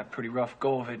he's had a pretty rough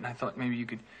go of it, and I thought maybe you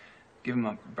could give him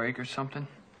a break or something.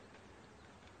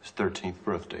 His 13th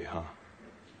birthday, huh?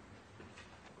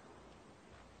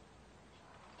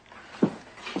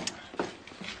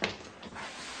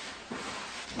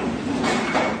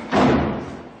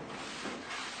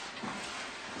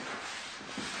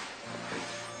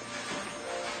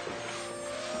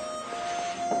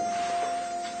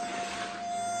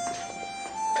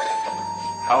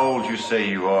 How old you say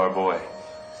you are, boy?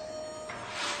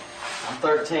 I'm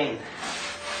 13.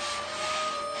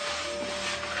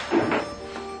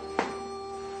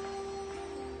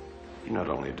 You're not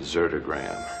only a deserter,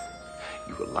 Graham.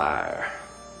 You a liar.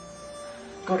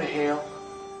 Go to hell.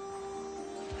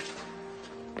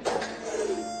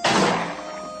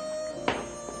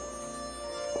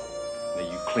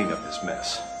 Now you clean up this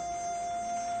mess.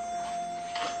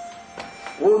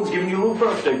 Warden's giving you a little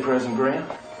birthday present, Graham.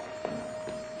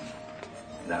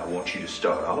 Now I want you to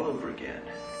start all over again.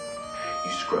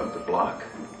 You scrub the block,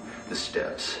 the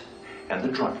steps, and the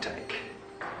drunk tank.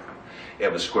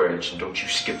 Ever square inch and don't you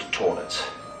skip the toilets.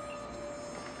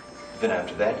 Then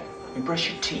after that, you brush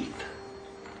your teeth.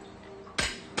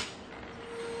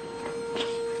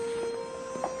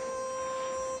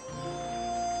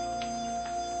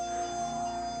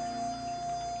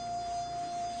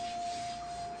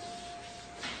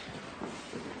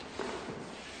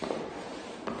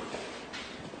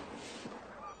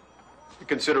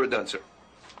 Consider it done, sir.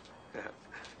 Yeah.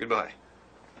 Goodbye.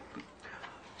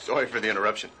 Sorry for the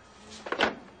interruption.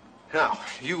 Now,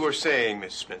 you were saying,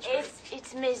 Miss Spencer.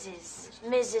 It's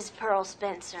Mrs. Pearl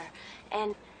Spencer.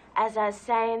 And as I was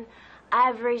saying, I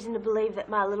have reason to believe that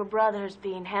my little brother is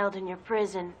being held in your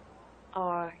prison,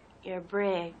 or your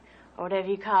brig, or whatever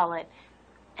you call it,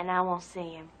 and I won't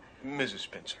see him. Mrs.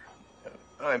 Spencer,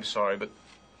 I'm sorry, but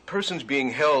persons being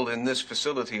held in this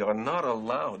facility are not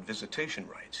allowed visitation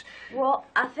rights. Well,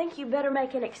 I think you better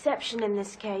make an exception in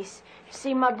this case. You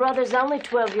see, my brother's only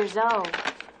 12 years old.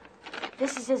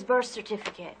 This is his birth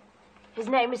certificate. His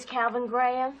name is Calvin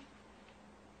Graham.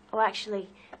 Oh, actually,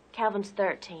 Calvin's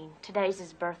 13. Today's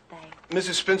his birthday.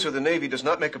 Mrs. Spencer, the Navy does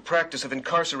not make a practice of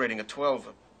incarcerating a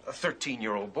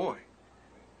 13-year-old boy.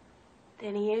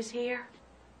 Then he is here?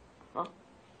 Well,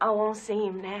 I won't see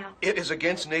him now. It is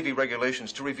against Navy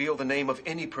regulations to reveal the name of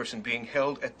any person being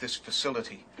held at this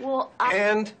facility. Well,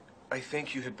 And I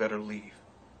think you had better leave.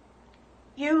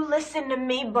 You listen to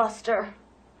me, Buster.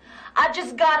 I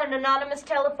just got an anonymous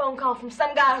telephone call from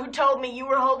some guy who told me you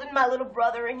were holding my little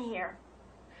brother in here.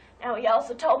 Now, he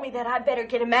also told me that I better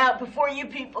get him out before you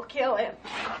people kill him.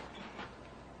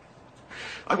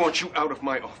 I want you out of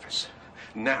my office.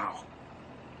 Now.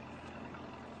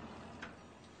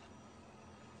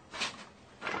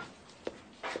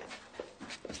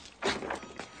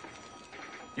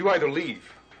 You either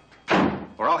leave,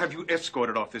 or I'll have you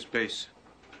escorted off this base.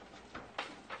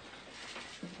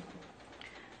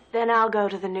 Then I'll go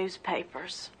to the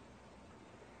newspapers.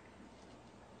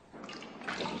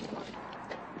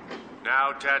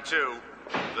 Now, Tattoo,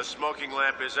 the smoking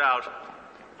lamp is out.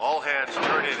 All hands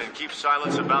turn in and keep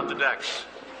silence about the decks.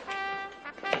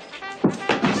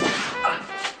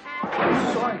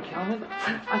 Sorry, Calvin.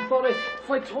 I thought if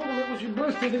I told them it was your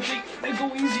birthday, they'd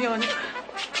go easy on you.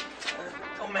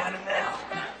 Don't matter now.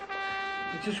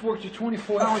 You just worked your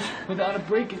 24 hours without a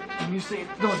break, and you say it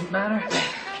doesn't matter?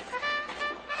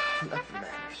 Nothing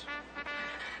matters.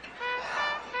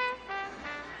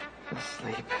 Let's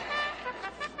sleep.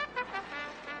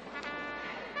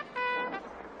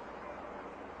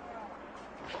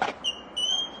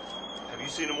 Have you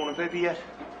seen him on a baby yet?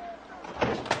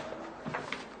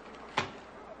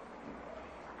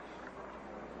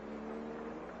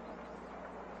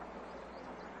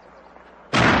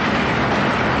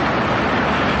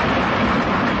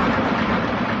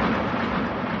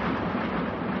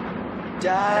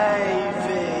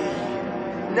 Davey!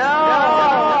 No!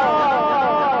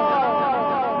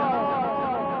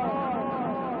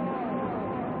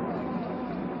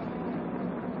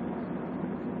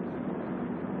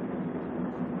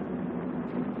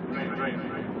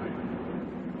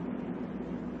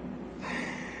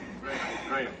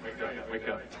 Wake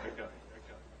up.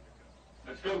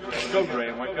 Let's go,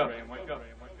 Graham. Wake up.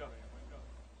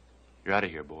 You're out of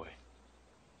here, boy.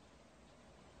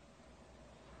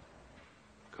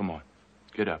 Come on,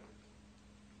 get up.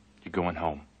 You're going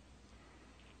home.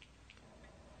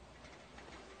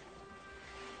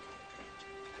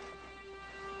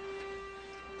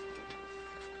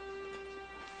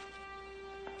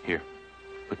 Here,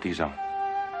 put these on.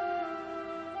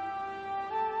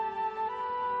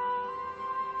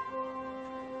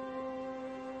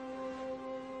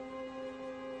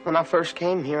 When I first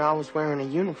came here, I was wearing a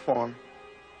uniform.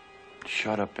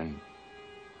 Shut up and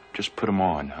just put them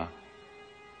on, huh?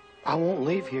 I won't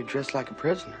leave here dressed like a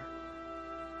prisoner.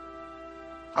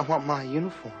 I want my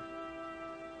uniform.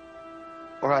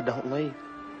 Or I don't leave.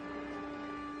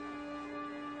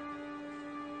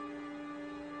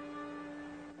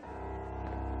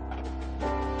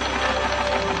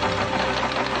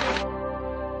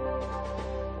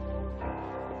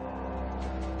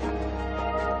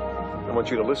 I want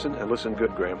you to listen, and listen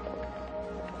good, Graham.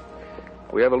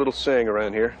 We have a little saying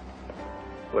around here.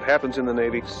 What happens in the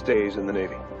Navy stays in the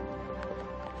Navy.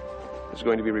 There's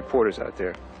going to be reporters out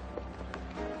there.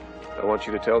 I want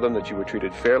you to tell them that you were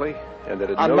treated fairly and that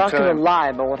at no time... I'm not going to lie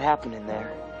about what happened in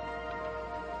there.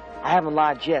 I haven't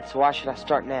lied yet, so why should I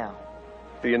start now?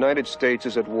 The United States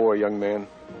is at war, young man.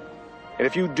 And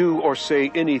if you do or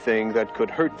say anything that could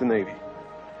hurt the Navy,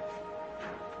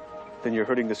 then you're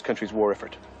hurting this country's war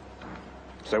effort.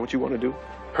 Is that what you want to do?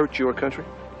 Hurt your country?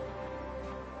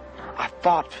 I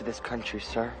fought for this country,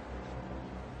 sir.